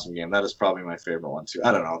 such an awesome game. That is probably my favorite one too.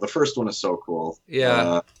 I don't know. The first one is so cool.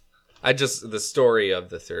 Yeah, the story of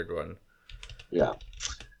the third one. Yeah,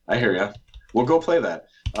 I hear ya. Well, go play that.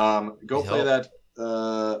 Play that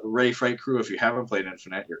Ready Fright Crew. If you haven't played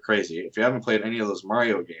Infinite, you're crazy. If you haven't played any of those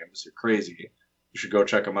Mario games, you're crazy. You should go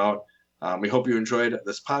check them out. We hope you enjoyed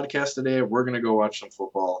this podcast today. We're going to go watch some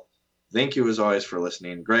football. Thank you, as always, for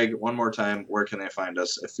listening. Greg, one more time, where can they find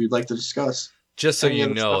us if you'd like to discuss? Just so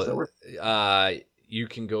you know, you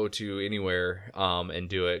can go to anywhere and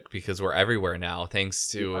do it, because we're everywhere now, thanks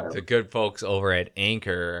to the good folks over at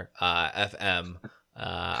Anchor FM,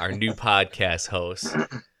 our new podcast host.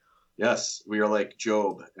 Yes, we are like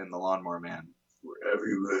Job in The Lawnmower Man. We're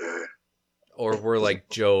everywhere. Or we're like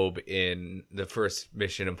Job in the first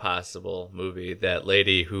Mission Impossible movie, that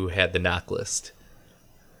lady who had the knock list.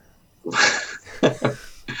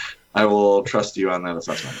 I will trust you on that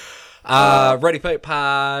assessment. Ready Fight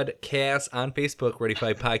Podcast on Facebook, Ready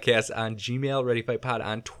Fight Podcast on Gmail, Ready Fight Pod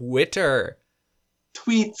on Twitter.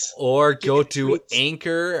 Tweets. Or go to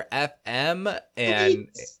Anchor FM and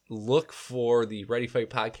look for the Ready Fight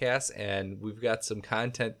Podcast, and we've got some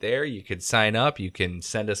content there. You could sign up, you can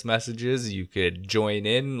send us messages, you could join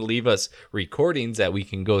in, leave us recordings that we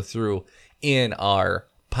can go through in our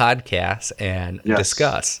podcasts and Yes.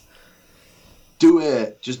 discuss. Do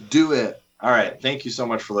it. Just do it. All right. Thank you so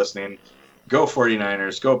much for listening. Go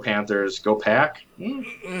 49ers. Go Panthers. Go Pack.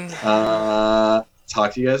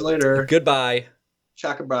 Talk to you guys later. Goodbye.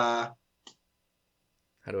 Chakabah.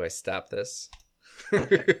 How do I stop this? All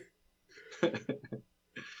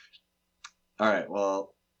right.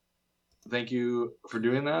 Well, thank you for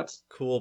doing that. Cool.